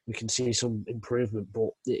we can see some improvement, but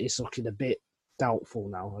it's looking a bit doubtful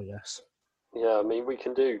now, I guess. Yeah, I mean, we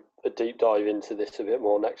can do a deep dive into this a bit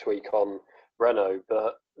more next week on Renault,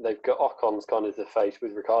 but they've got Ocon's kind of the face.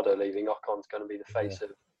 With Ricciardo leaving, Ocon's going to be the face of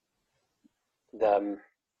them,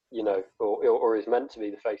 or is meant to be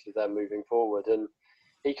the face of them moving forward. And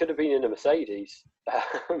he could have been in a Mercedes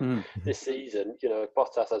this season. If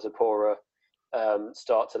Bottas has a poorer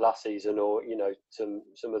start to last season, or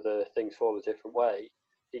some of the things fall a different way,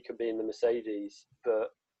 he could be in the Mercedes. But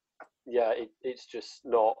yeah, it's just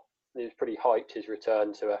not. He was pretty hyped, his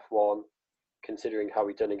return to F1, considering how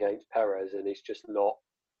he'd done against Perez, and he's just not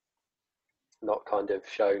kind of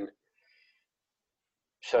shown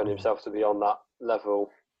himself to be on that level,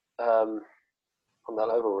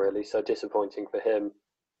 really. So disappointing for him.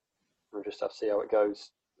 We'll just have to see how it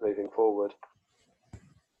goes moving forward.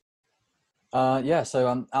 So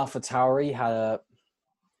AlphaTauri had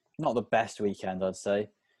not the best weekend, I'd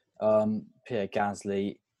say. Pierre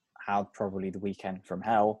Gasly had probably the weekend from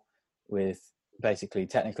hell, with basically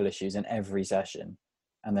technical issues in every session,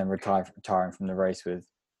 and then retiring from the race with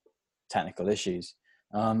technical issues.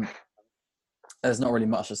 There's not really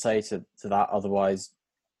much to say to that, otherwise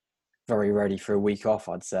very ready for a week off,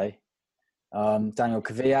 I'd say. Daniel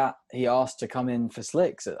Kvyat, he asked to come in for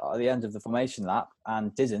slicks at the end of the formation lap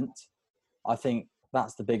and didn't. I think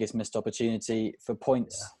that's the biggest missed opportunity for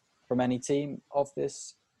points from any team of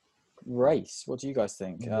this race. What do you guys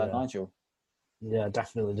think, Nigel? Yeah,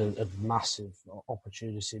 definitely a massive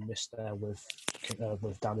opportunity missed there with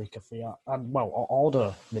Danny Kvyat, and all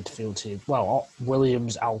the midfield teams.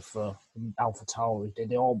 Williams, Alpha, and AlphaTauri,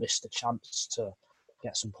 they all missed a chance to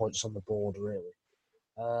get some points on the board, really.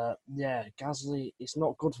 Gasly, it's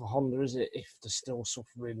not good for Honda, is it, if they're still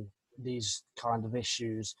suffering these kind of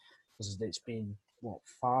issues? Because it's been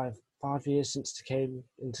 5 years since they came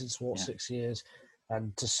into the sport, 6 years,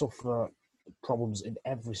 and to suffer problems in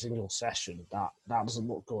every single session, that doesn't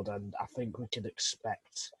look good. And I think we can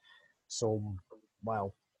expect some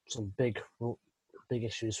big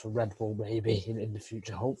issues for Red Bull maybe in the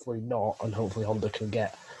future. Hopefully not, and hopefully Honda can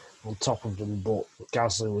get on top of them. But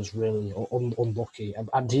Gasly was really unlucky,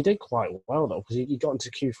 and he did quite well though, because he got into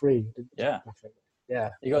Q3. He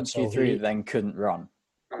got into Q3, then couldn't run.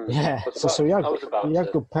 Yeah, so he had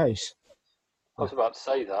good pace. I was about to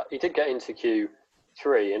say that he did get into Q3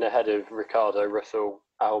 and ahead of Ricciardo, Russell,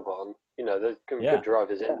 Albon. There's good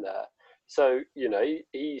drivers in there. So he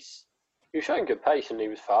was showing good pace, and he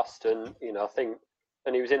was fast, and I think,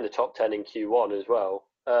 and he was in the top 10 in Q1 as well.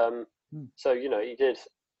 So he did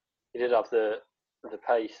have the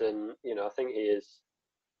pace, and I think he's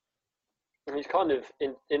kind of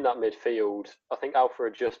in that midfield. I think Alpha are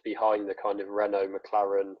just behind the kind of Renault,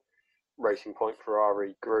 McLaren, Racing Point,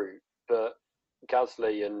 Ferrari group, but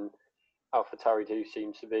Gasly and AlphaTauri do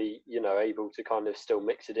seem to be, able to kind of still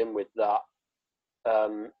mix it in with that,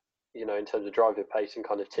 in terms of driver pace and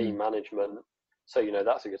kind of team management. So,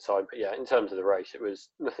 that's a good sign. But yeah, in terms of the race, it was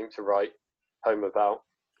nothing to write home about,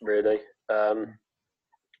 really.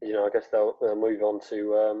 I guess they'll move on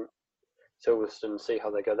to Silverstone and see how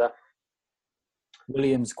they go there.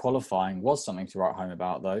 Williams qualifying was something to write home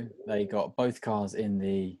about, though. They got both cars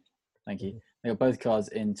They got both cars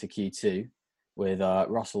into Q2, with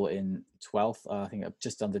Russell in 12th, I think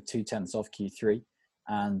just under 0.2 off Q3,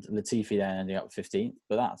 and Latifi then ending up 15th.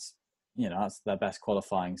 But that's that's their best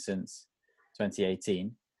qualifying since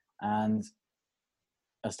 2018, and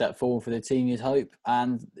a step forward for the team, you'd hope.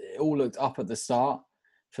 And it all looked up at the start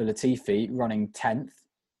for Latifi, running 10th,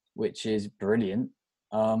 which is brilliant.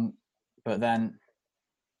 But then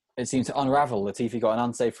it seemed to unravel. Latifi got an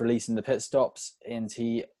unsafe release in the pit stops, and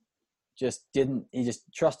he just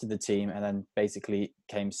trusted the team, and then basically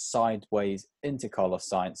came sideways into Carlos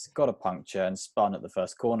Sainz, got a puncture and spun at the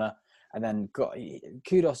first corner, and then got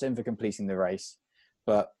kudos to him for completing the race.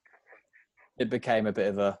 But it became a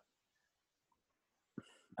bit of a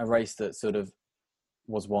race that sort of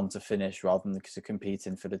was one to finish rather than to compete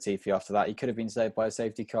in for Latifi after that. He could have been saved by a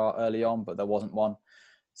safety car early on, but there wasn't one.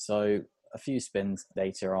 So a few spins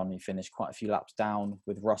later on, he finished quite a few laps down,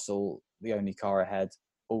 with Russell, the only car ahead,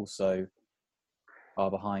 also far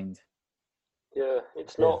behind. Yeah,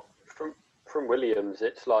 it's not from Williams.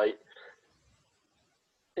 It's like,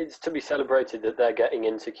 it's to be celebrated that they're getting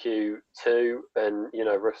into Q2, and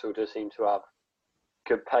Russell does seem to have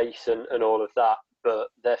good pace and all of that, but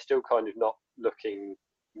they're still kind of not looking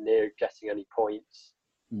near getting any points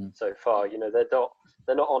so far.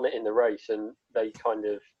 They're not on it in the race, and they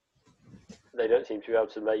don't seem to be able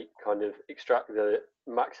to extract the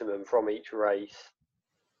maximum from each race.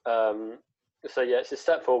 So yeah, it's a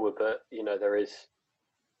step forward, but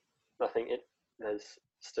there's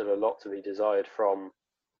still a lot to be desired from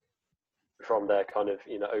their kind of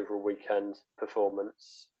overall weekend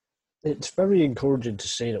performance. It's very encouraging to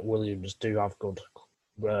see that Williams do have good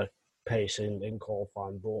pace in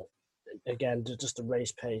qualifying, but again, just the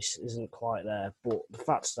race pace isn't quite there. But the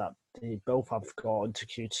fact that they both have got into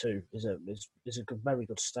Q2 is a very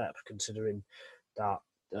good step, considering that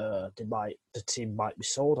the team might be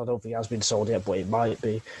sold. I don't think it has been sold yet, but it might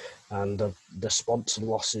be. And the sponsor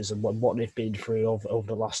losses and what they've been through over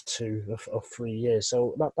the last 2 or 3 years.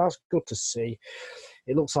 So that's good to see.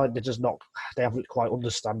 It looks like they haven't quite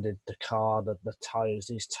understood the car, the tyres.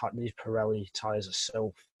 These Pirelli tyres are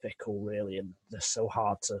so fickle, really, and they're so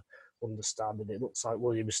hard to understand. And it looks like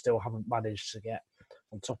Williams still haven't managed to get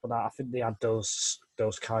on top of that. I think they had those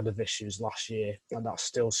kind of issues last year, and that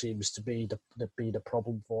still seems to be the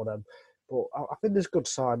problem for them. But I think there's good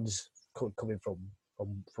signs coming from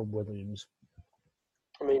Williams.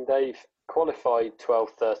 I mean, they've qualified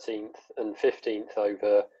 12th, 13th, and 15th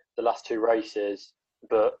over the last 2 races,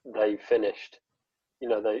 but they've finished.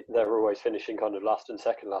 They're always finishing kind of last and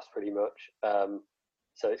second last, pretty much.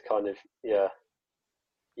 So it's kind of yin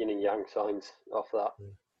and yang signs off that.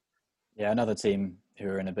 Yeah, another team who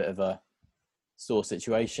are in a bit of a sore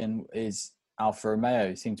situation is Alfa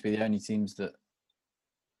Romeo. Seem to be the only teams that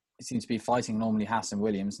seem to be fighting normally Haas and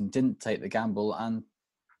Williams, and didn't take the gamble and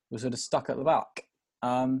were sort of stuck at the back.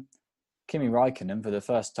 Kimi Raikkonen, for the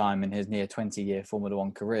first time in his near 20-year Formula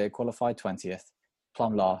One career, qualified 20th,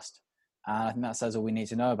 plumb last. And I think that says all we need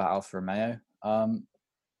to know about Alfa Romeo.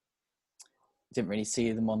 Didn't really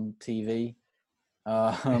see them on TV.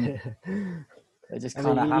 It just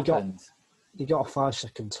kind of happened. He got a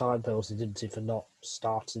 5-second time penalty, didn't he, for not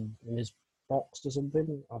starting in his box or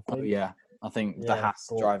something? I think. Oh, yeah. I think the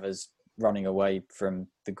Haas drivers running away from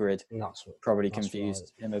the grid probably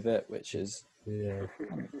confused him a bit, which is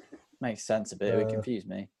makes sense a bit. It would confuse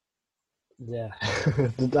me. Yeah,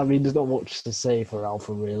 I mean, there's not much to say for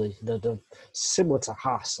Alfa, really. They're similar to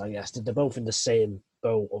Haas, I guess. They're both in the same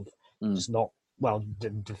boat of just not. Well,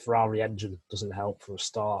 the Ferrari engine doesn't help for a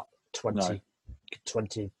start. 20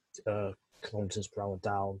 kilometers per hour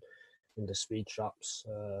down in the speed traps,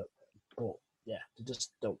 but yeah, they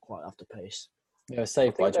just don't quite have the pace. Yeah,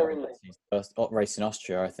 saved by John first race in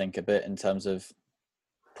Austria, I think, a bit in terms of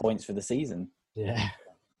points for the season. Yeah,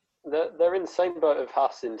 they're in the same boat of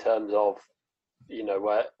Haas in terms of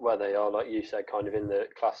where they are, like you said, kind of in the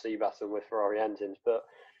Class C battle with Ferrari engines, but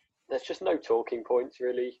there's just no talking points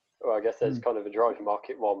really. Well, I guess there's kind of a driver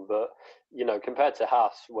market one, but compared to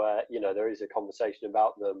Haas, where there is a conversation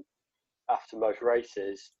about them after most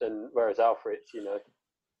races, and whereas Alfa, it's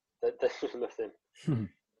there's just nothing.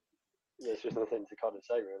 There's just nothing to kind of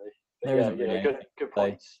say really. But good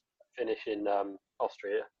points finish in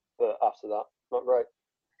Austria, but after that, not great.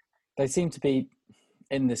 They seem to be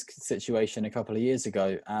in this situation a couple of years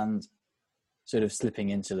ago and sort of slipping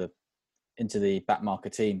into the back marker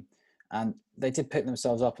team. And they did pick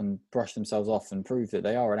themselves up and brush themselves off and prove that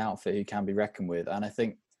they are an outfit who can be reckoned with. And I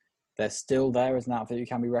think they're still there as an outfit who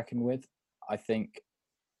can be reckoned with. I think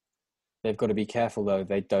they've got to be careful, though,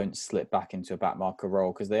 they don't slip back into a backmarker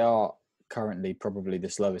role, because they are currently probably the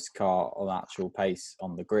slowest car on actual pace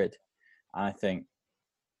on the grid. And I think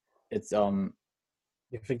it's you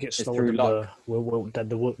think it's slower than the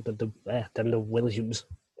Williams?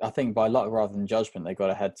 I think by luck rather than judgment, they got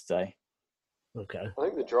ahead today. Okay. I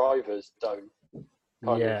think the drivers don't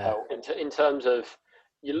kind of help in terms of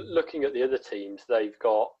you looking at the other teams. They've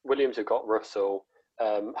got Williams have got Russell,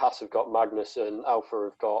 Haas have got Magnussen, Alfa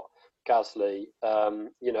have got Gasly.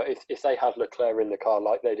 If they had Leclerc in the car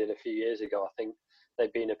like they did a few years ago, I think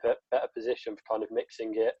they'd be in a better position for kind of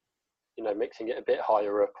mixing it a bit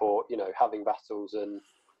higher up, or having battles and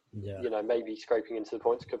maybe scraping into the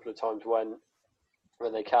points a couple of times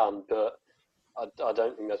when they can. But I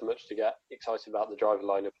don't think there's much to get excited about the driver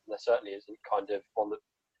lineup. There certainly isn't kind of one that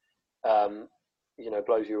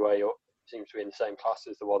blows you away or seems to be in the same class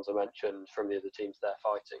as the ones I mentioned from the other teams they're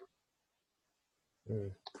fighting.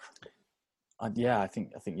 I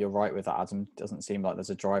think you're right with that, Adam. It doesn't seem like there's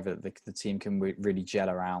a driver that the team can really gel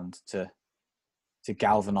around to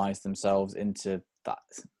galvanise themselves into that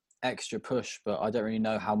extra push. But I don't really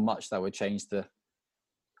know how much that would change the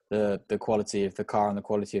quality of the car and the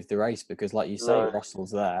quality of the race, because like you say,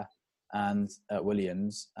 Russell's there and at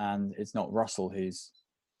Williams, and it's not Russell who's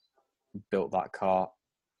built that car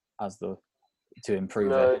to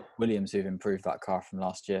improve it. Williams who've improved that car from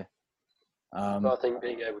last year. But I think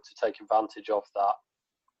being able to take advantage of that,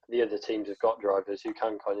 the other teams have got drivers who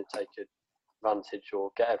can kind of take advantage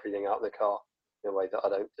or get everything out of the car in a way that I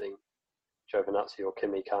don't think Giovinazzi or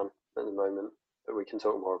Kimi can at the moment. But we can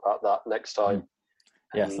talk more about that next time.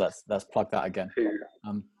 Yes, let's plug that again.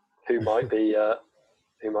 Who might be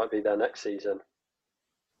there next season?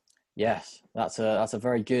 Yes, that's a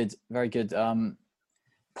very good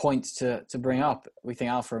point to bring up. We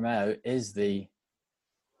think Alfa Romeo is the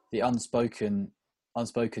unspoken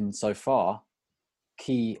so far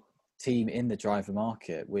key team in the driver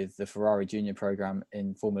market, with the Ferrari Junior program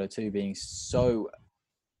in Formula 2 being so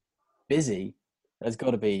busy. There's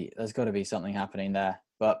got to be something happening there,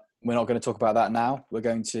 but we're not going to talk about that now. We're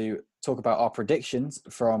going to talk about our predictions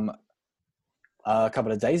from a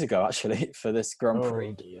couple of days ago, actually, for this Grand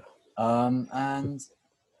Prix. And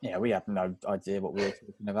we have no idea what we were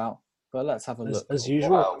talking about, but let's have a look. As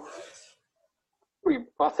usual.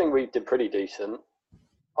 I think we did pretty decent.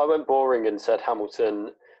 I went boring and said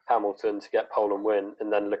Hamilton to get pole and win,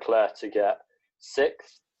 and then Leclerc to get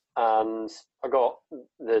sixth. And I got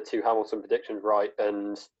the two Hamilton predictions right.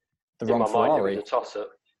 And in my mind, it was a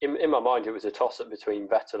toss-up. In my mind, it was a toss-up between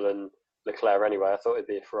Vettel and Leclerc anyway. I thought it'd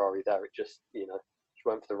be a Ferrari there. It just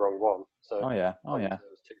went for the wrong one. So it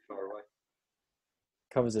was too far away.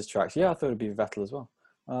 Covers his tracks. Yeah, I thought it'd be Vettel as well.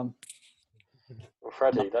 Well,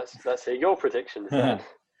 Freddie, let's hear your predictions then.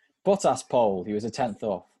 Bottas pole, he was a 10th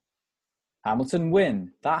off. Hamilton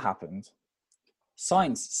win, that happened.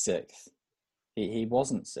 Sainz 6th, he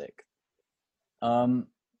wasn't 6th.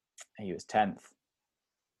 He was 10th.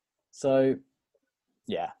 So,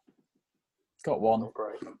 yeah, got one. Not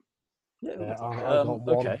great. Yeah, I got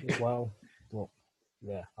one as well. But,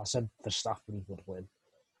 yeah, I said Verstappen would win.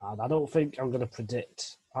 And I don't think I'm going to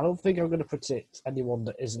predict anyone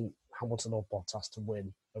that isn't Hamilton or Bottas to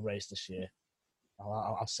win a race this year.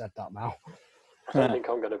 I've said that now. I don't think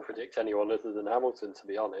I'm going to predict anyone other than Hamilton, to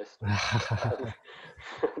be honest. I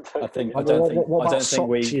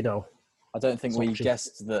don't think we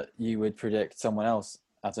guessed that you would predict someone else,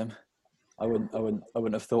 Adam. I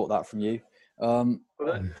wouldn't have thought that from you.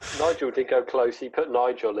 Nigel did go close. He put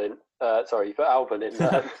Nigel in. He put Albon in.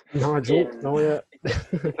 Nigel,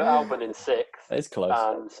 he put Albon in 6th. It's close,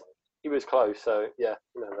 and he was close. So yeah,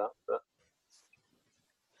 you know that.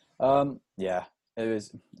 But. Yeah, it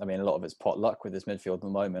was. I mean, a lot of it's pot luck with this midfield at the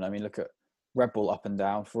moment. I mean, look at Red Bull up and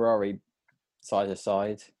down, Ferrari side to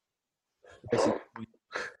side,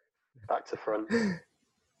 back to front,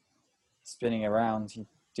 spinning around. You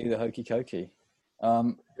do the hokey cokey.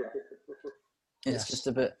 It's just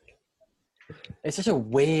a bit. It's such a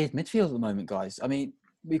weird midfield at the moment, guys. I mean,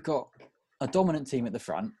 we've got a dominant team at the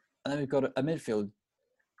front, and then we've got a midfield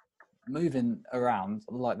moving around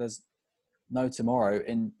like there's no tomorrow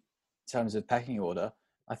in terms of pecking order.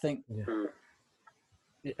 I think. Yeah.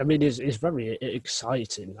 I mean, it's very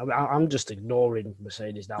exciting. I mean, I'm just ignoring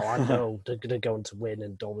Mercedes now. I know they're going to go on to win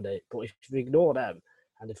and dominate, but if we ignore them,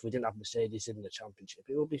 and if we didn't have Mercedes in the championship,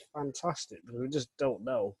 it would be fantastic. But we just don't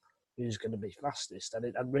know who's going to be fastest,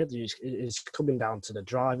 and really it's coming down to the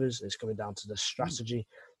drivers. It's coming down to the strategy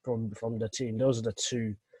from the team. Those are the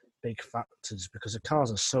two big factors, because the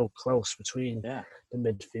cars are so close between the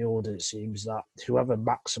midfield. It seems that whoever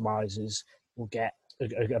maximises will get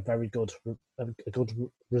a very good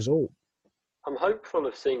result. I'm hopeful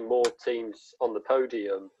of seeing more teams on the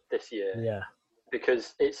podium this year. Yeah,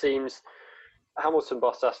 because it seems Hamilton,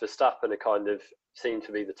 Bottas, Verstappen are kind of seem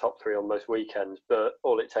to be the top three on most weekends, but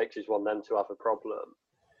all it takes is one of them to have a problem.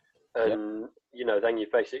 And, then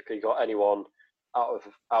you've basically got anyone out of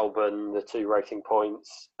Albon, the 2 Racing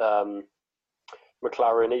Points,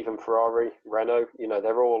 McLaren, even Ferrari, Renault,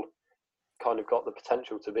 they're all kind of got the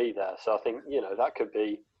potential to be there. So I think, that could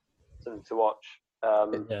be something to watch.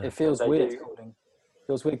 It feels weird.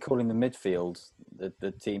 Feels weird calling the midfield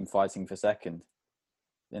the team fighting for second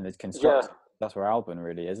in the constructor. Yeah. That's where Albon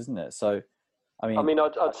really is, isn't it? So,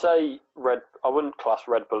 I'd say I wouldn't class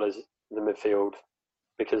Red Bull as the midfield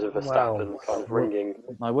because of Verstappen kind of ringing.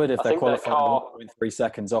 I would if they're qualifying 1.3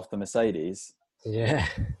 seconds off the Mercedes. Yeah,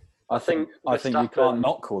 I think you can't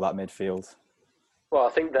not call that midfield. Well, I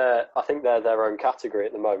think they're their own category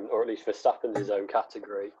at the moment, or at least Verstappen's his own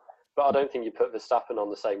category. But I don't think you put Verstappen on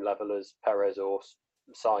the same level as Perez or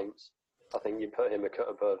Sainz. I think you put him a cut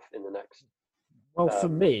above in the next. Well, for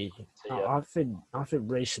me, I think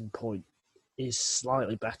Racing Point is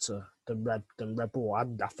slightly better than Red Bull,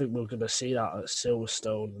 and I think we're going to see that at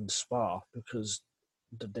Silverstone and Spa because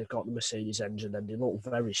they've got the Mercedes engine and they look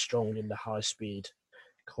very strong in the high speed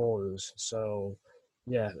corners. So,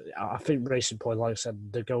 yeah, I think Racing Point, like I said,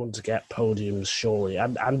 they're going to get podiums surely,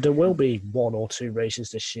 and there will be 1 or 2 races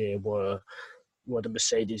this year where the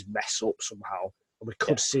Mercedes mess up somehow. We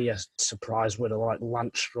could see a surprise winner like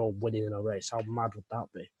Lance Stroll winning in a race. How mad would that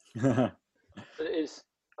be? It is.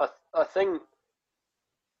 I think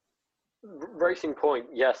Racing Point,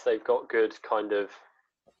 yes, they've got good kind of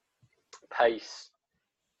pace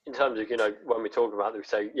in terms of, when we talk about them, we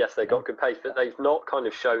say, yes, they've got good pace, but they've not kind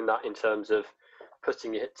of shown that in terms of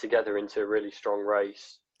putting it together into a really strong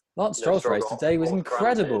race. Lance Stroll's race today was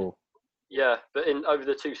incredible. Yeah, but over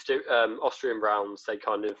the 2 Austrian rounds, they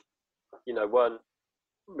kind of, weren't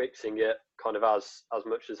mixing it kind of as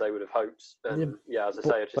much as they would have hoped. And as I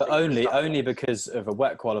say, I just but only because of a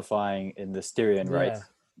wet qualifying in the Styrian race.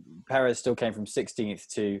 Perez still came from 16th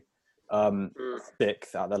to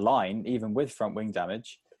 6th at the line, even with front wing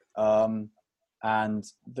damage. And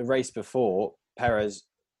the race before, Perez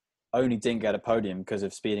only didn't get a podium because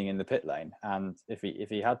of speeding in the pit lane. And if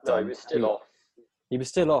he had done, he was still off. He was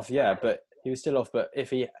still off, yeah. But he was still off. But if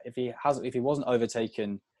he wasn't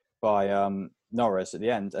overtaken by Norris at the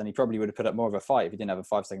end, and he probably would have put up more of a fight if he didn't have a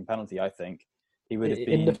 5-second penalty. I think he would have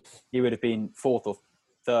been 4th or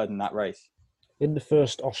 3rd in that race. In the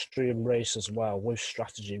first Austrian race as well, with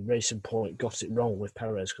strategy, Racing Point got it wrong with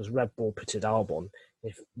Perez because Red Bull pitted Albon.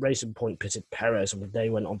 If Racing Point pitted Perez and they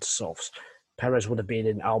went on to softs, Perez would have been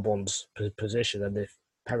in Albon's position, and if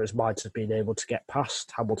Perez might have been able to get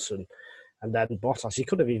past Hamilton and then Bottas, he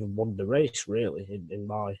could have even won the race, really, in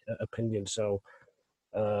my opinion. So,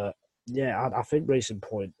 I think Racing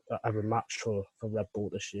Point have a match for Red Bull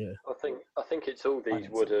this year. I think it's all these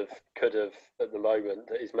could have at the moment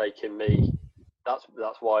that is making me. That's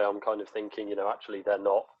why I'm kind of thinking, actually they're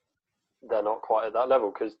not quite at that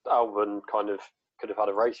level because Albon kind of could have had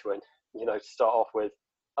a race win, to start off with.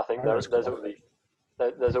 I think there's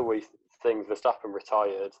always things. Verstappen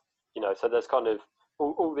retired, so there's kind of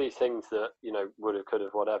all these things that would have, could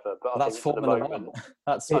have, whatever. But I think for the moment,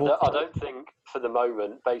 I don't think for the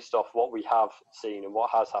moment, based off what we have seen and what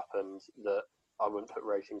has happened, that I wouldn't put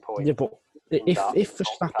Racing Point. Yeah, but if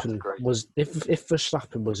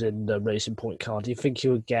Verstappen was in the Racing Point car, do you think he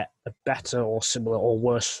would get a better or similar or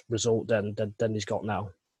worse result than he's got now?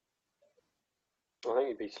 I think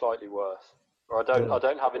it'd be slightly worse. Or I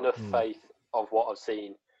don't have enough faith of what I've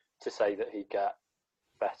seen to say that he'd get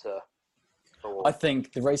better. I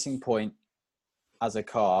think the Racing Point as a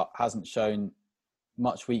car hasn't shown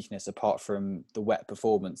much weakness apart from the wet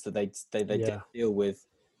performance that they did deal with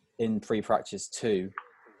in pre-practice 2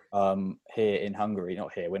 here in Hungary.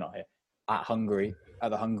 We're not here. At Hungary,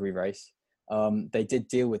 at the Hungary race. They did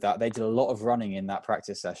deal with that. They did a lot of running in that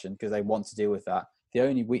practice session because they want to deal with that. The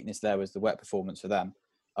only weakness there was the wet performance for them.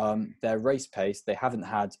 Their race pace, they haven't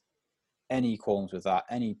had any qualms with that,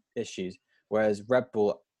 any issues, whereas Red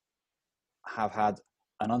Bull have had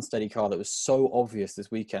an unsteady car that was so obvious this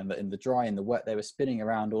weekend that in the dry and the wet, they were spinning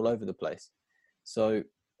around all over the place. So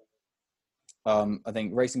I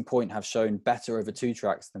think Racing Point have shown better over 2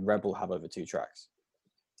 tracks than Red Bull have over 2 tracks.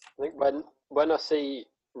 I think when I see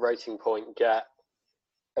Racing Point get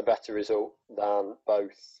a better result than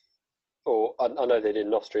both, or I know they did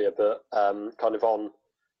in Austria, but kind of on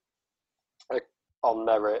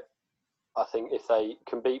merit, I think if they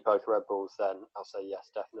can beat both Red Bulls, then I'll say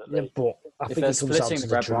yes, definitely. Yeah, but I think it comes down to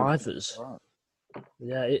the drivers.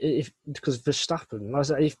 Yeah, because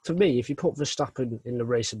Verstappen, for me, if you put Verstappen in the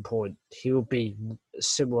Racing Point, he will be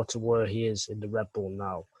similar to where he is in the Red Bull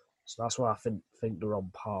now. So that's why I think they're on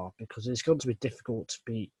par, because it's going to be difficult to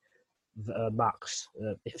beat Max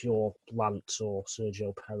if you're Lance or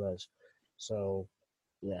Sergio Perez. So,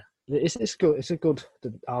 yeah, It's good. It's a good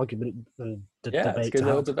argument and Yeah, debate. it's a good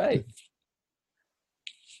little debate.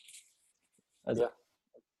 Yeah.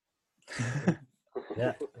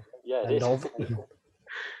 Yeah. Yeah, it End is. of.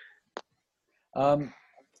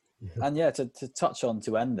 And yeah, to touch on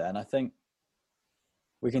to end then, I think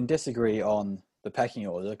we can disagree on the pecking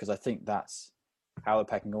order, because I think that's how the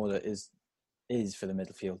pecking order is for the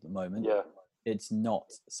midfield at the moment. Yeah. It's not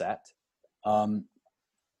set.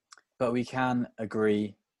 But we can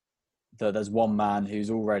agree that there's one man who's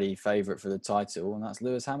already favourite for the title, and that's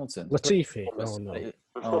Lewis Hamilton. Latifi.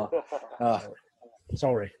 Oh, no.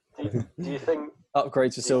 Sorry. Do you think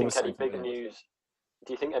upgrade to Do you Silverstone? think any big news?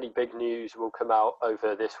 Do you think any big news will come out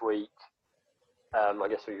over this week? I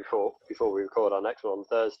guess before we record our next one on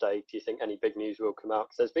Thursday, do you think any big news will come out?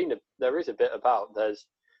 Because there is a bit about. There's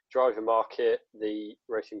driver market, the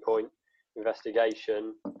Racing Point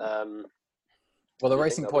investigation. Well, the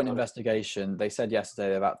Racing Point investigation, they said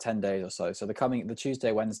yesterday, about 10 days or so. So the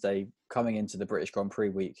Tuesday, Wednesday, coming into the British Grand Prix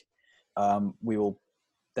week,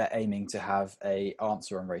 they're aiming to have a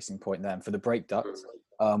answer on Racing Point then. For the brake ducts,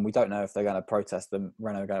 we don't know if they're going to protest them.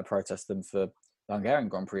 Renault are going to protest them for the Hungarian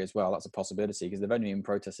Grand Prix as well. That's a possibility, because they've only been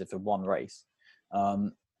protested for one race.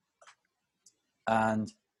 And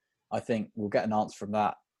I think we'll get an answer from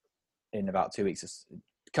that in about 2 weeks,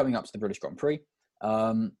 coming up to the British Grand Prix.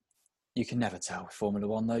 You can never tell with Formula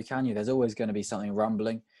One, though, can you? There's always going to be something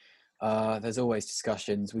rumbling. There's always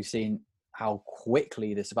discussions. We've seen how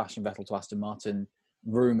quickly the Sebastian Vettel to Aston Martin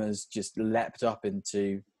rumours just leapt up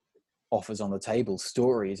into offers on the table,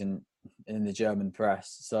 stories in the German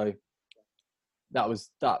press. So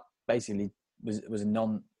that basically was a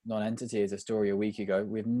non-entity as a story a week ago.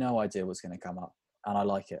 We have no idea what's going to come up, and I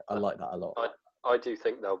like it. I like that a lot. I do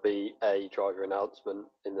think there'll be a driver announcement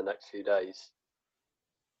in the next few days,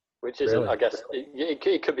 which isn't. Really? I guess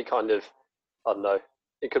it could be kind of, I don't know.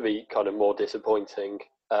 It could be kind of more disappointing.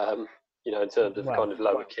 In terms of kind of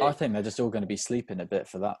lower key. I think they're just all going to be sleeping a bit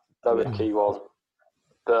for that. Lower key one.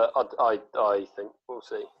 But I think we'll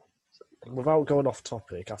see. Without going off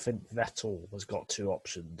topic, I think Vettel has got two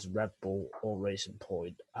options, Red Bull or Racing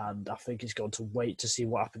Point, and I think he's going to wait to see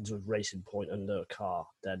what happens with Racing Point and their car,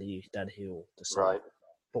 then he'll decide. Right.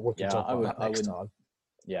 But we can talk about that next time.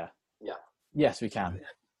 Yeah. Yeah. Yes, we can.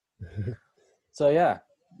 So, yeah,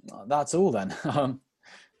 that's all then.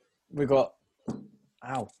 We got...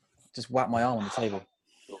 Ow. Just whacked my arm on the table.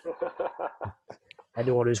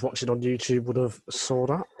 Anyone who's watching on YouTube would have saw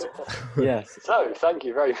that. Yes. So, thank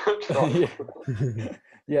you very much.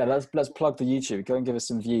 Yeah, let's plug the YouTube. Go and give us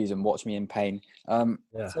some views and watch me in pain. So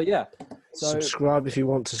subscribe if you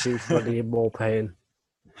want to see Freddie in more pain.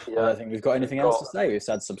 Yeah, I don't think we've got anything else to say. We've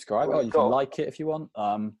said subscribe. You can like it if you want.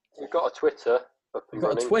 We've got a Twitter up and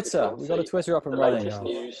running. We've got a Twitter up and running. The latest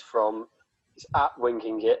news from at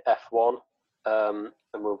Winging It F1.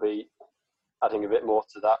 And we'll be adding a bit more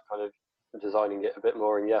to that, kind of designing it a bit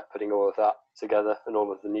more, and putting all of that together, and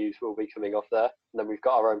all of the news will be coming off there. And then we've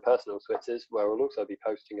got our own personal Twitters where we'll also be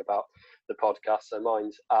posting about the podcast. So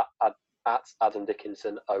mine's at Adam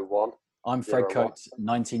Dickinson 01. I'm Fred Coates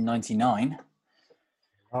 1999.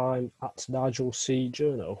 I'm at Nigel C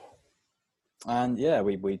Journo. And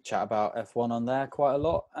we chat about F1 on there quite a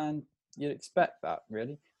lot, and you'd expect that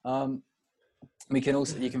really. You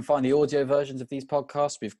can find the audio versions of these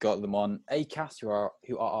podcasts. We've got them on Acast, who are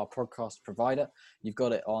our podcast provider. You've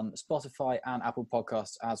got it on Spotify and Apple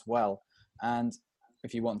Podcasts as well. And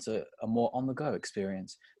if you want a more on the go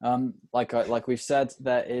experience, like we've said,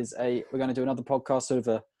 we're going to do another podcast, sort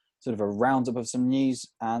of a roundup of some news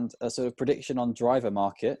and a sort of prediction on driver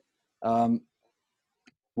market,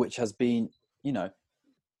 which has been, the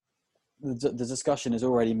discussion has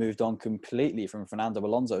already moved on completely from Fernando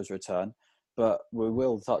Alonso's return. But we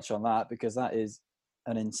will touch on that because that is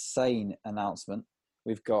an insane announcement.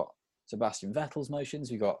 We've got Sebastian Vettel's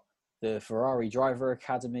motions. We've got the Ferrari Driver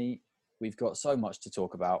Academy. We've got so much to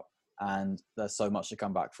talk about, and there's so much to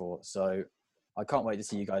come back for. So I can't wait to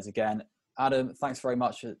see you guys again. Adam, thanks very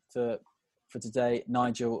much for today.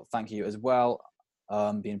 Nigel, thank you as well.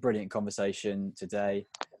 Been a brilliant conversation today,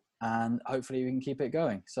 and hopefully we can keep it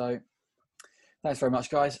going. So thanks very much,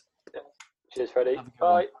 guys. Cheers, Freddie.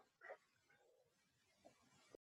 Bye.